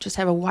just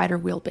have a wider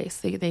wheelbase.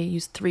 They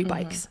use three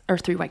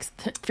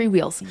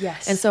wheels.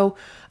 Yes. And so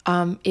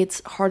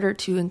it's harder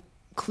to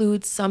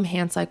include some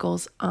hand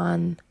cycles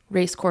on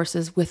race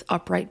courses with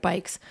upright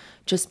bikes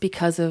just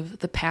because of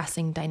the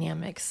passing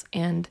dynamics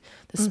and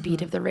the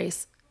speed of the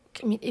race.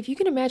 I mean, if you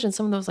can imagine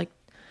some of those like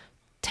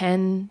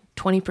 10,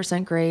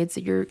 20% grades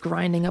that you're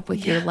grinding up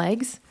with your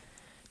legs,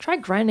 try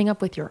grinding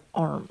up with your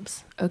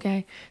arms.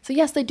 Okay. So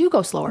yes, they do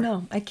go slower.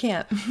 No, I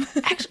can't.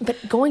 Actually,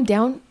 but going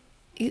down,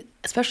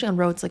 especially on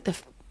roads, like the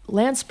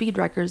land speed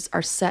records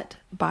are set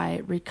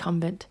by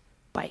recumbent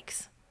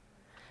bikes.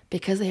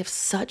 because they have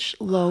such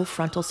low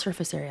frontal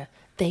surface area,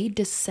 they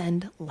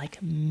descend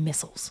like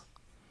missiles.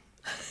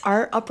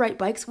 Our upright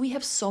bikes, we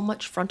have so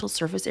much frontal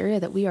surface area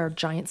that we are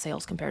giant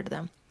sails compared to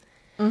them.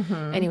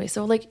 Anyway,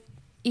 so like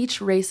each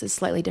race is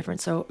slightly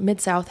different. So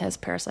Mid-South has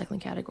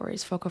paracycling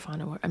categories,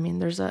 Focofano. I mean,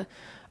 there's a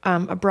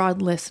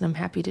broad list, and I'm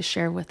happy to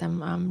share with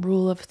them.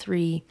 Rule of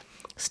 3,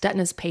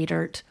 Stetna's Pay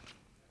Dirt.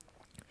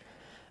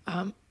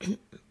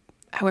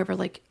 However,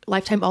 like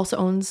Lifetime also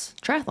owns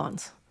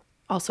triathlons,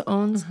 also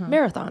owns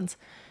marathons.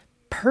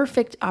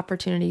 Perfect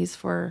opportunities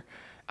for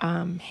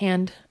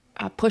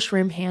push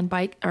rim hand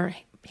bike or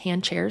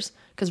hand chairs,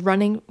 because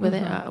running with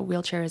a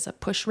wheelchair is a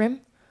push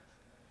rim,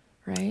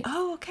 right?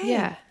 Oh, okay.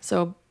 Yeah.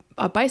 So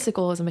a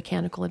bicycle is a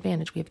mechanical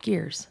advantage. We have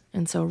gears,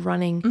 and so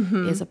running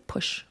is a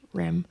push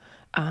rim,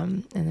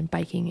 and then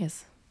biking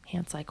is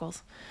hand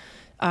cycles.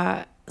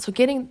 So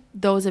getting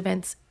those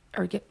events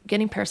or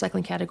getting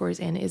paracycling categories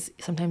in is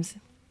sometimes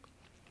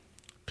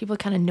people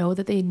kind of know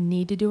that they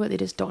need to do it. They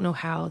just don't know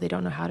how. They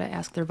don't know how to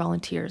ask their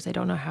volunteers. They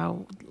don't know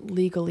how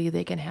legally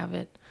they can have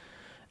it.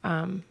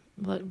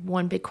 But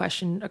one big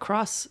question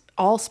across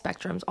all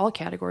spectrums, all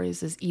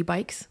categories, is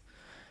e-bikes.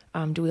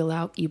 Do we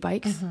allow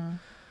e-bikes?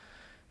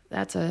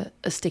 That's a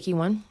sticky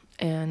one.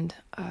 And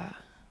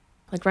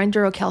like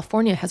Grinduro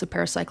California has a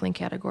paracycling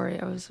category.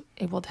 I was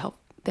able to help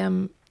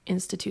them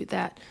institute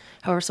that.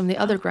 However, some of the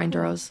other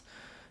Grinduros,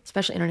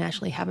 especially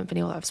internationally, haven't been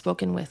able to. I've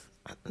spoken with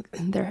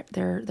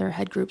their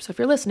head group. So if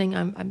you're listening,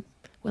 I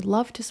would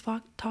love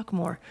to talk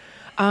more.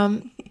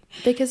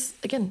 Because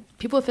again,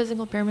 people with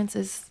physical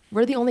impairments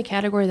we're the only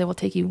category that will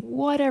take you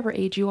whatever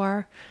age you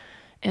are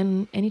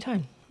and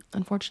anytime,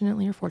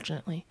 unfortunately or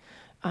fortunately.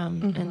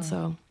 And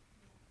so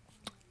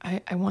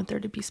I want there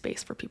to be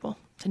space for people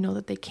to know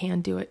that they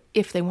can do it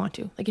if they want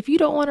to. Like if you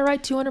don't want to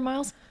ride 200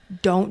 miles,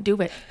 don't do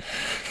it.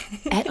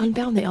 At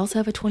Unbound, they also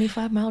have a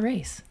 25-mile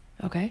race.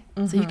 Okay.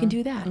 So you can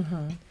do that.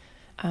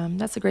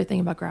 That's the great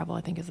thing about gravel,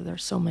 I think, is that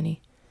there's so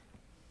many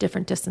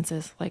different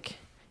distances. Like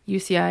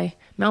UCI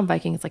mountain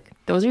biking, it's like,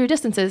 those are your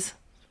distances.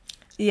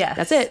 Yes.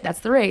 That's it. That's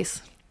the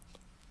race.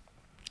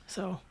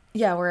 So.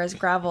 Yeah, whereas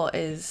gravel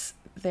is,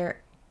 there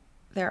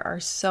are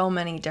so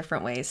many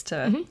different ways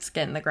to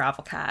skin the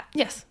gravel cat.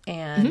 Yes.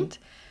 And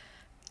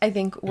I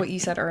think what you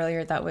said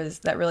earlier that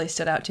really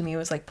stood out to me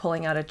was like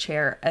pulling out a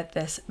chair at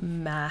this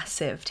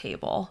massive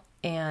table.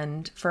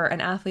 And for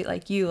an athlete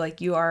like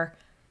you are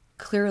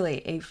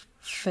clearly a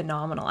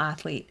phenomenal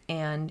athlete,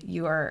 and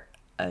you are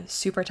a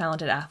super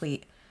talented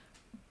athlete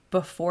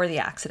before the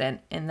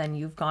accident, and then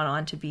you've gone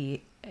on to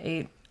be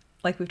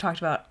like we've talked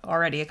about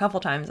already a couple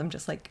times, I'm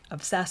just like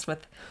obsessed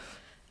with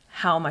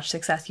how much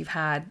success you've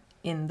had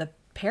in the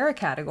para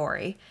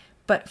category.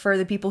 But for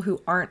the people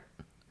who aren't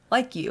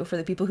like you, for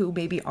the people who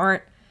maybe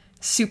aren't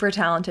super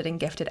talented and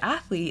gifted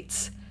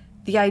athletes,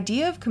 the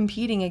idea of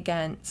competing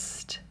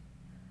against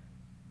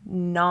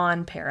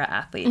non-para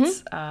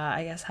athletes,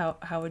 I guess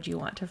how would you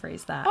want to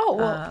phrase that?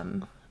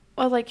 Oh,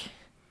 well, like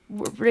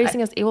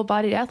racing as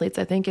able-bodied athletes,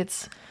 I think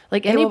it's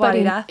like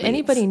anybody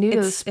new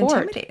to the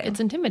sport, it's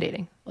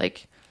intimidating.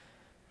 Like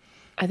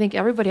I think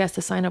everybody has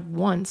to sign up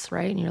once,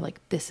 right? And you're like,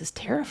 this is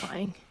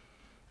terrifying.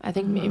 I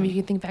think maybe you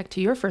can think back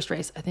to your first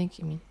race. I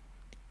mean,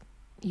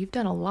 you've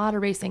done a lot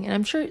of racing, and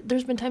I'm sure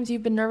there's been times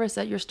you've been nervous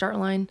at your start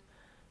line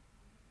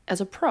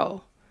as a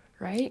pro,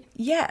 right?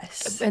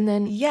 Yes. And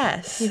then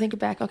yes, you think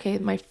back, okay,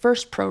 my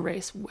first pro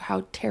race,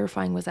 how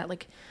terrifying was that?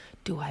 Like,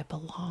 do I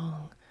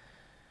belong?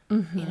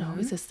 You know,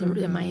 is this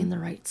am I in the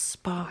right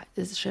spot?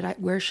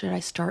 Where should I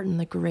start in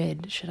the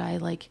grid? Should I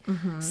like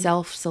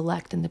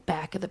self-select in the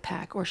back of the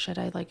pack, or should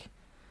I like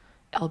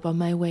elbow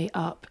my way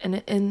up?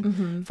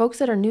 And folks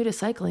that are new to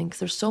cycling, because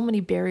there's so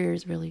many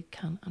barriers really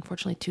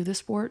unfortunately to the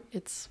sport,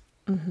 it's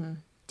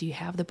do you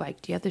have the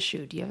bike? Do you have the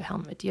shoe? Do you have a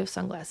helmet? Do you have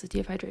sunglasses? Do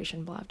you have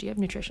hydration? Blah. Do you have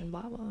nutrition?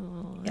 Blah, blah,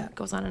 blah. Yeah. It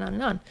goes on and on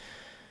and on.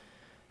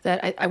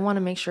 That I want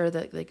to make sure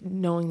that like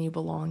knowing you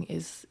belong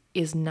is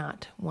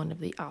not one of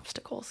the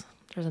obstacles.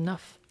 There's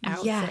enough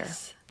out there.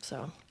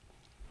 So.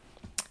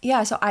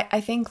 Yeah. So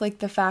I think like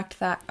the fact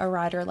that a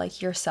rider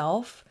like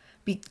yourself,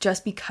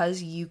 just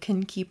because you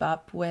can keep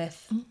up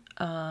with,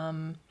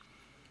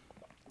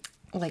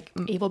 like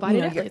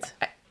able-bodied athletes.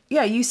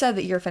 Yeah, you said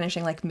that you're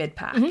finishing like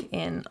mid-pack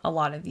in a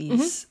lot of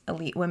these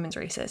elite women's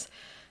races.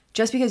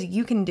 Just because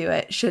you can do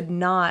it should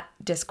not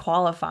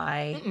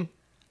disqualify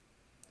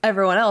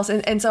everyone else.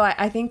 And so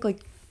I think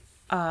like,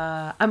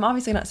 I'm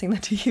obviously not saying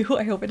that to you.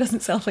 I hope it doesn't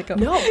sound like I'm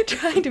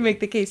trying to make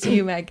the case to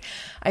you, Meg.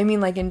 I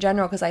mean like in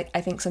general, because I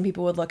think some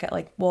people would look at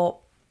like,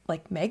 well,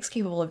 like Meg's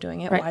capable of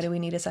doing it. Right. Why do we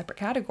need a separate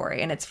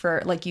category? And it's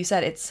for, like you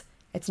said, it's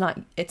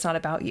not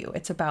about you.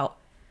 It's about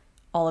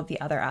all of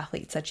the other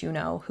athletes that you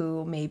know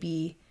who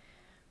maybe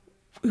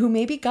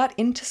got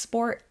into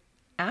sport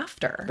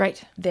after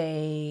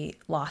they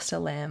lost a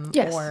limb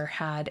or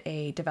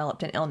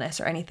developed an illness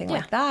or anything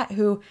like that,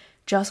 who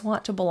just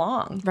want to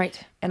belong. Right.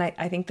 And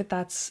I think that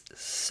that's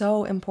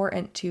so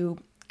important to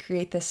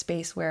create this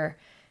space where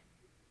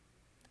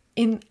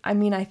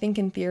I think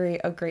in theory,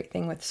 a great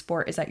thing with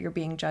sport is that you're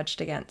being judged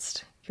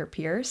against your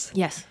peers.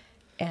 Yes.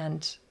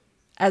 And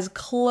as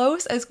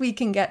close as we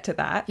can get to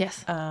that.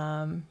 Yes.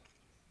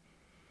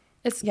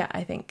 It's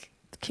I think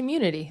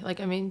community. Like,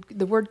 I mean,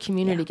 the word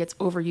community gets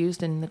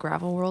overused in the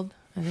gravel world.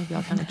 I think we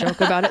all kind of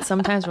joke about it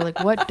sometimes. We're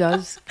like, what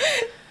does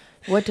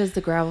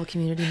the gravel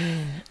community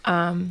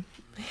mean?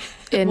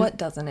 And what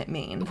doesn't it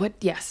mean?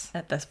 Yes.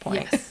 At this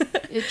point. Yes.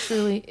 It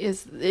truly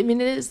is. I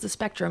mean, it is the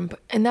spectrum,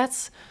 and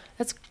that's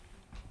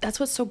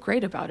what's so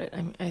great about it.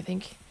 I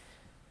think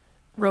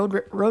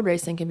road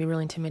racing can be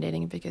really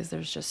intimidating because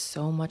there's just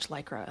so much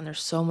Lycra and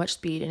there's so much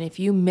speed. And if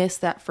you miss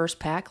that first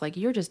pack, like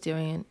you're just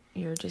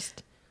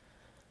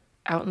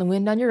out in the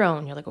wind on your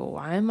own. You're like, well,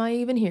 why am I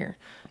even here?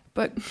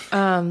 But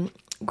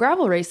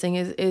gravel racing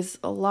is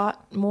a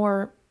lot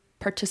more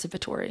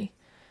participatory.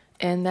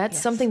 And that's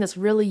something that's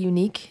really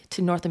unique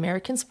to North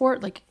American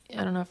sport. Like,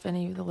 I don't know if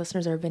any of the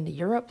listeners have ever been to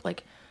Europe.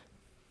 Like,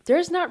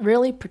 there's not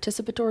really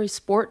participatory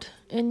sport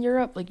in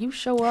Europe. Like, you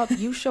show up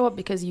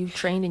because you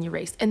trained and you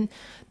raced. And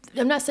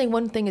I'm not saying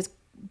one thing is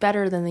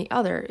better than the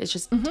other. It's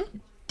just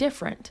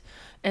different.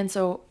 And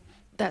so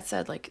that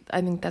said, like, I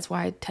think that's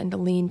why I tend to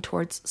lean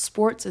towards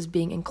sports as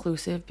being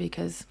inclusive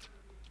events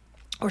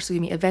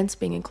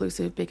being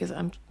inclusive, because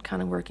I'm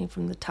kind of working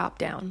from the top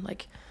down.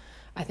 Like,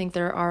 I think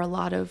there are a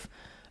lot of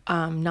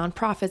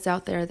nonprofits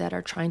out there that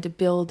are trying to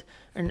build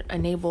and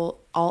enable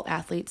all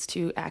athletes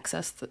to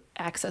access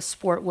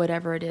sport,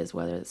 whatever it is,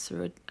 whether it's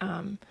through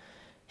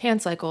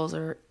hand cycles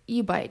or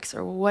e-bikes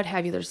or what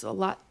have you. There's a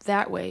lot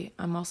that way.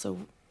 I'm also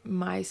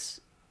my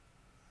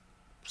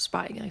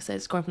spot, like I said,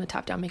 it's going from the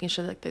top down, making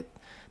sure that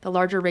the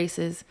larger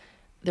races,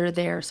 they're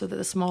there so that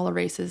the smaller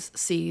races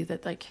see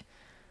that, like,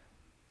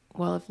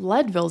 well, if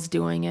Leadville's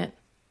doing it,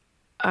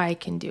 I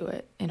can do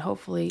it. And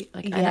hopefully,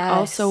 like, I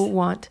also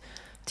want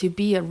to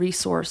be a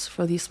resource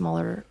for these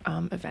smaller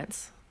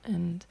events.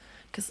 And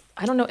because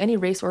I don't know any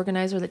race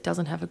organizer that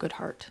doesn't have a good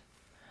heart.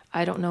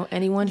 I don't know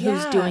anyone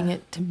who's doing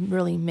it to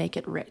really make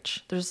it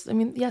rich.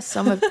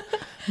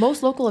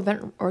 Most local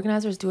event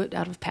organizers do it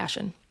out of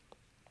passion.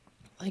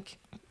 Like,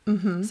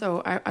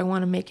 so I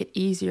want to make it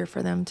easier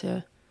for them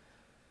to,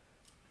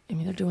 I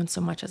mean, they're doing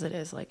so much as it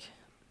is, like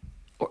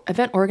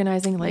event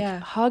organizing, like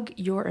hug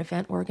your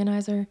event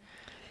organizer,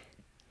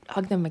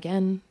 hug them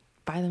again,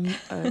 buy them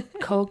a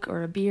Coke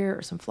or a beer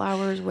or some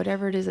flowers,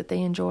 whatever it is that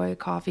they enjoy,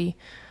 coffee,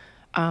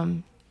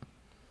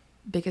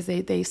 because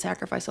they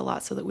sacrifice a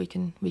lot so that we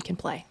can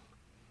play.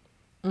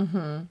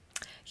 Mm-hmm.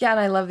 Yeah, and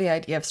I love the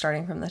idea of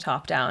starting from the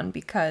top down,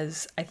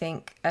 because I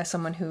think as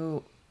someone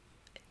who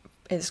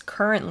is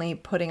currently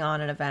putting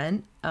on an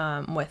event,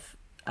 with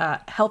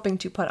helping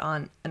to put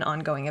on an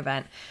ongoing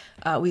event,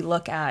 we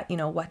look at,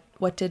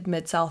 what did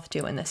Mid-South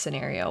do in this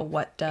scenario?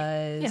 What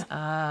does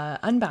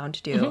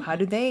Unbound do? How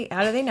do they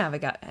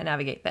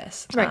navigate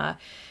this? Right.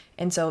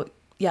 And so,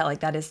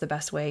 like, that is the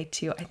best way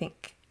to, I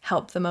think,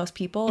 help the most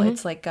people.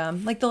 It's like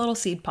the little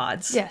seed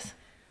pods. Yes.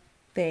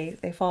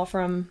 They fall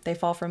from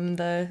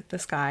the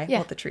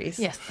sky, the trees,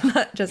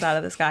 just out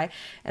of the sky.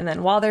 And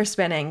then while they're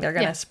spinning, they're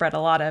going to spread a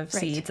lot of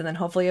seeds, and then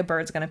hopefully a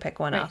bird's going to pick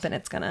one up and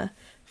it's going to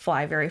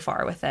fly very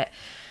far with it.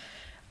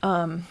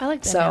 I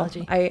like that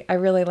analogy. I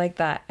really like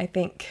that. I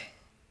think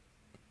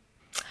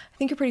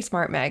you're pretty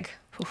smart, Meg.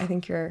 Oof. I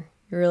think you're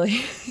really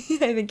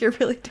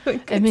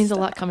doing good. It means a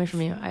lot coming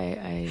from you.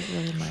 I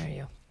really admire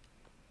you.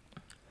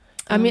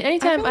 I mean,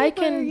 anytime I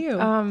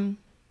can,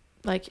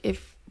 like,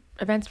 if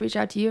events reach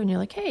out to you and you're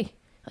like, hey,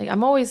 like,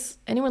 I'm always,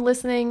 anyone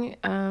listening,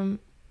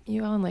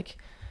 you, Ellen, like,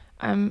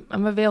 I'm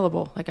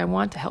available. Like, I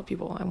want to help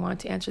people. I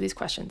want to answer these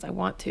questions. I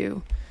want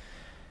to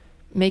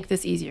make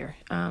this easier.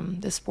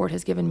 This sport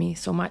has given me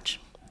so much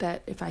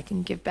that if I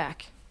can give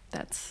back,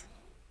 that's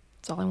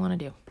all I want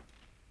to do.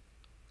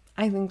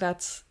 I think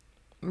that's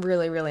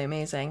really, really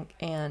amazing.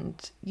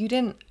 And you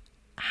didn't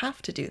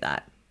have to do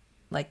that.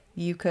 Like,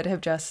 you could have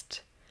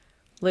just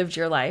lived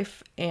your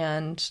life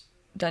and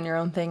done your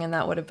own thing, and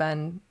that would have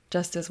been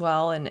just as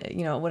well. And, it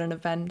wouldn't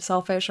have been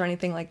selfish or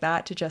anything like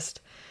that to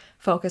just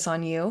focus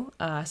on you.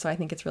 So I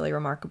think it's really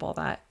remarkable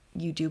that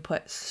you do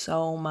put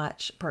so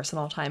much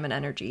personal time and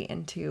energy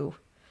into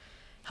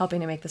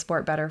helping to make the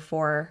sport better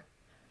for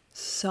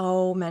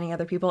so many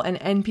other people,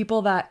 and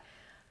people that,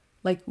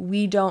 like,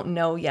 we don't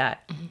know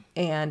yet,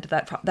 and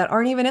that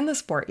aren't even in the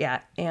sport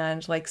yet,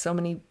 and, like, so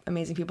many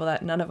amazing people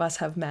that none of us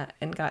have met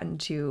and gotten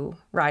to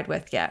ride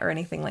with yet or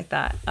anything like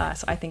that.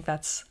 So I think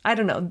that's, I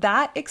don't know,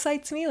 that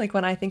excites me. Like,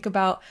 when I think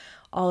about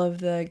all of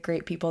the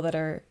great people that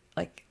are,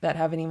 like, that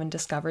haven't even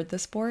discovered the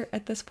sport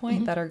at this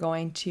point, that are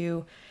going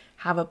to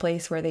have a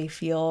place where they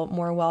feel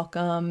more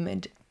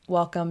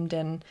welcomed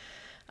and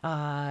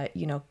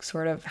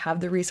sort of have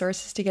the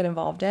resources to get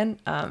involved in.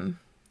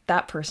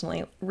 That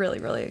personally really,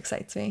 really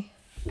excites me.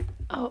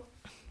 Oh,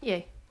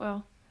 yay.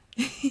 Well,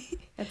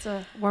 it's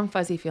a warm,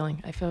 fuzzy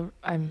feeling. I feel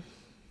I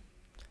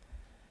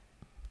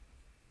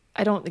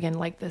don't, again,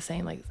 like the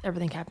saying, like,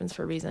 everything happens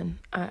for a reason.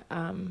 I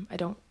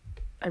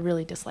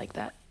really dislike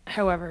that.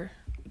 However,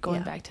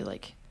 going back to,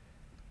 like,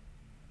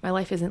 my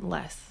life isn't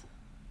less,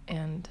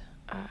 and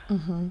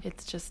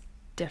it's just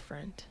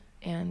different.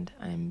 And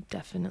I'm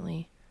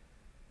definitely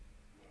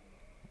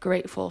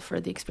grateful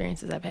for the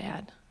experiences I've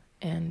had.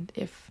 And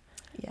if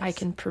I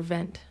can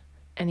prevent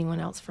anyone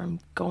else from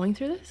going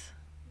through this,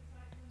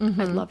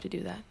 I'd love to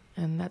do that.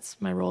 And that's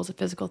my role as a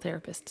physical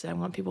therapist. I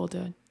want people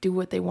to do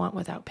what they want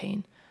without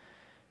pain.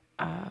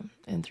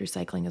 And through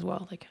cycling as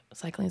well. Like,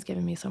 cycling has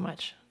given me so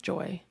much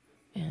joy,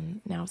 and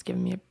now it's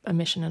given me a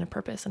mission and a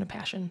purpose and a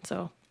passion.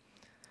 So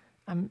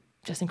I'm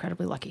just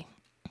incredibly lucky.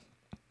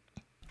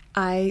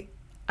 I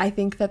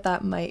think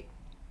that might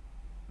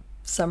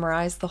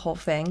summarize the whole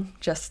thing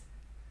just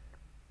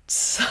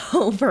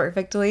so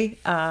perfectly.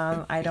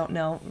 I don't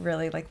know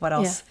really like what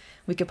else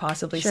we could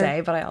possibly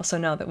say, but I also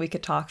know that we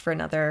could talk for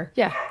another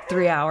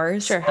 3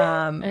 hours. Sure.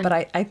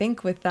 But I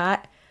think with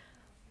that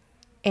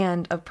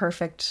and a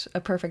perfect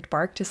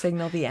bark to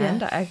signal the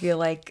end, I feel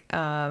like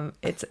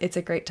it's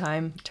a great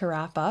time to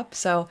wrap up.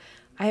 So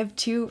I have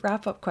 2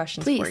 wrap-up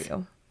questions for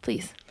you.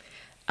 Please.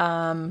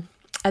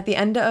 At the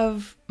end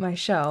of my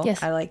show,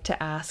 Yes. I like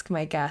to ask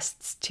my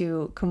guests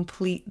to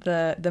complete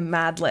the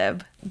Mad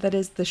Lib that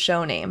is the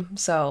show name.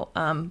 So,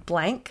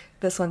 blank,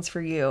 this one's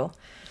for you.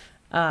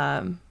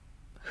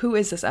 Who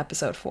is this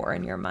episode for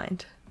in your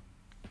mind?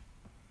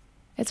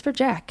 It's for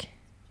Jack.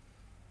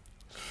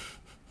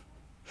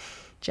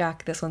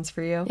 Jack, this one's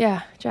for you?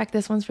 Yeah, Jack,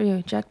 this one's for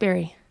you. Jack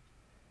Barry.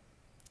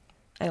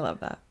 I love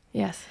that.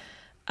 Yes.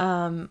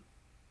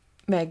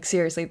 Meg,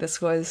 seriously,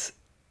 this was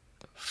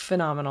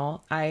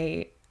phenomenal.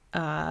 I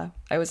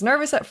was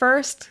nervous at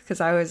first because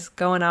I was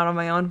going out on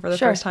my own for the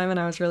first time and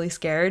I was really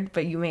scared,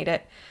 but you made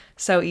it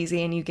so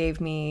easy and you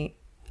gave me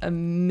 1.5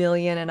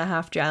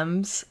 million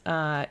gems.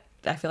 I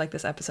feel like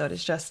this episode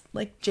is just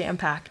like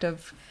jam-packed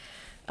with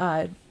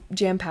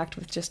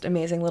just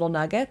amazing little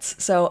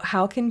nuggets. So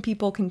how can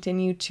people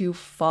continue to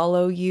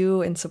follow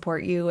you and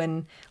support you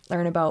and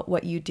learn about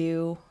what you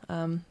do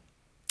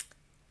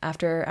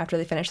after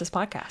they finish this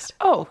podcast?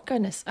 Oh,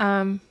 goodness.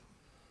 I'm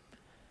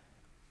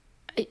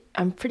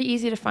pretty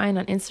easy to find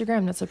on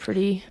Instagram. That's a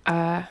pretty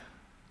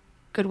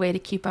good way to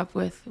keep up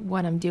with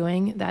what I'm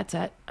doing. That's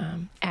at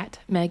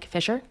Meg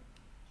Fisher.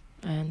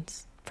 And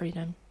it's pretty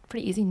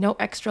easy. No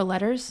extra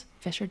letters.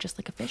 Fisher, just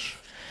like a fish.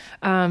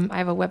 I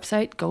have a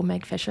website, Go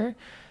Meg Fisher,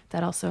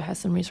 that also has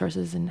some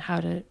resources and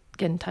how to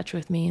get in touch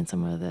with me and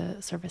some of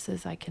the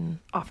services I can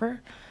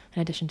offer,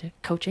 in addition to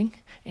coaching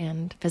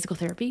and physical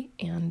therapy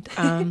and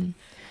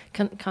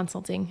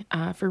consulting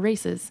for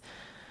races.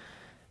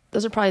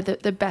 Those are probably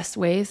the best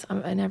ways.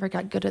 I never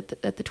got good at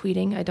the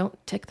tweeting. I don't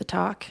tick the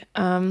talk,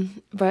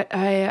 but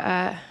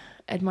I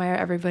admire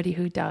everybody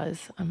who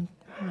does.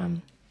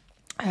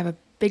 I have a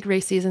big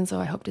race season,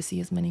 so I hope to see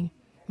as many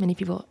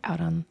people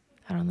out on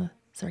the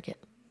circuit.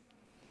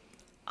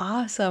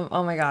 Awesome.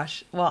 Oh my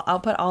gosh. Well, I'll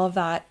put all of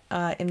that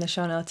in the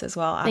show notes as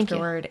well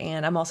afterward.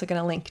 And I'm also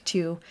going to link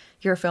to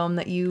your film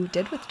that you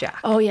did with Jack.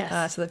 Oh,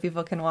 yes. So that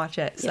people can watch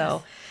it. Yes.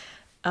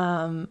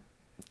 So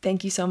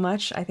thank you so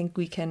much. I think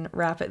we can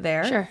wrap it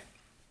there. Sure.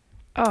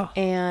 Oh.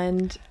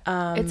 And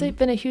it's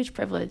been a huge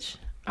privilege.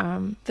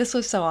 This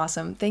was so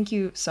awesome. Thank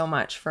you so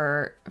much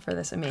for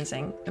this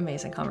amazing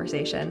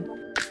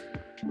conversation.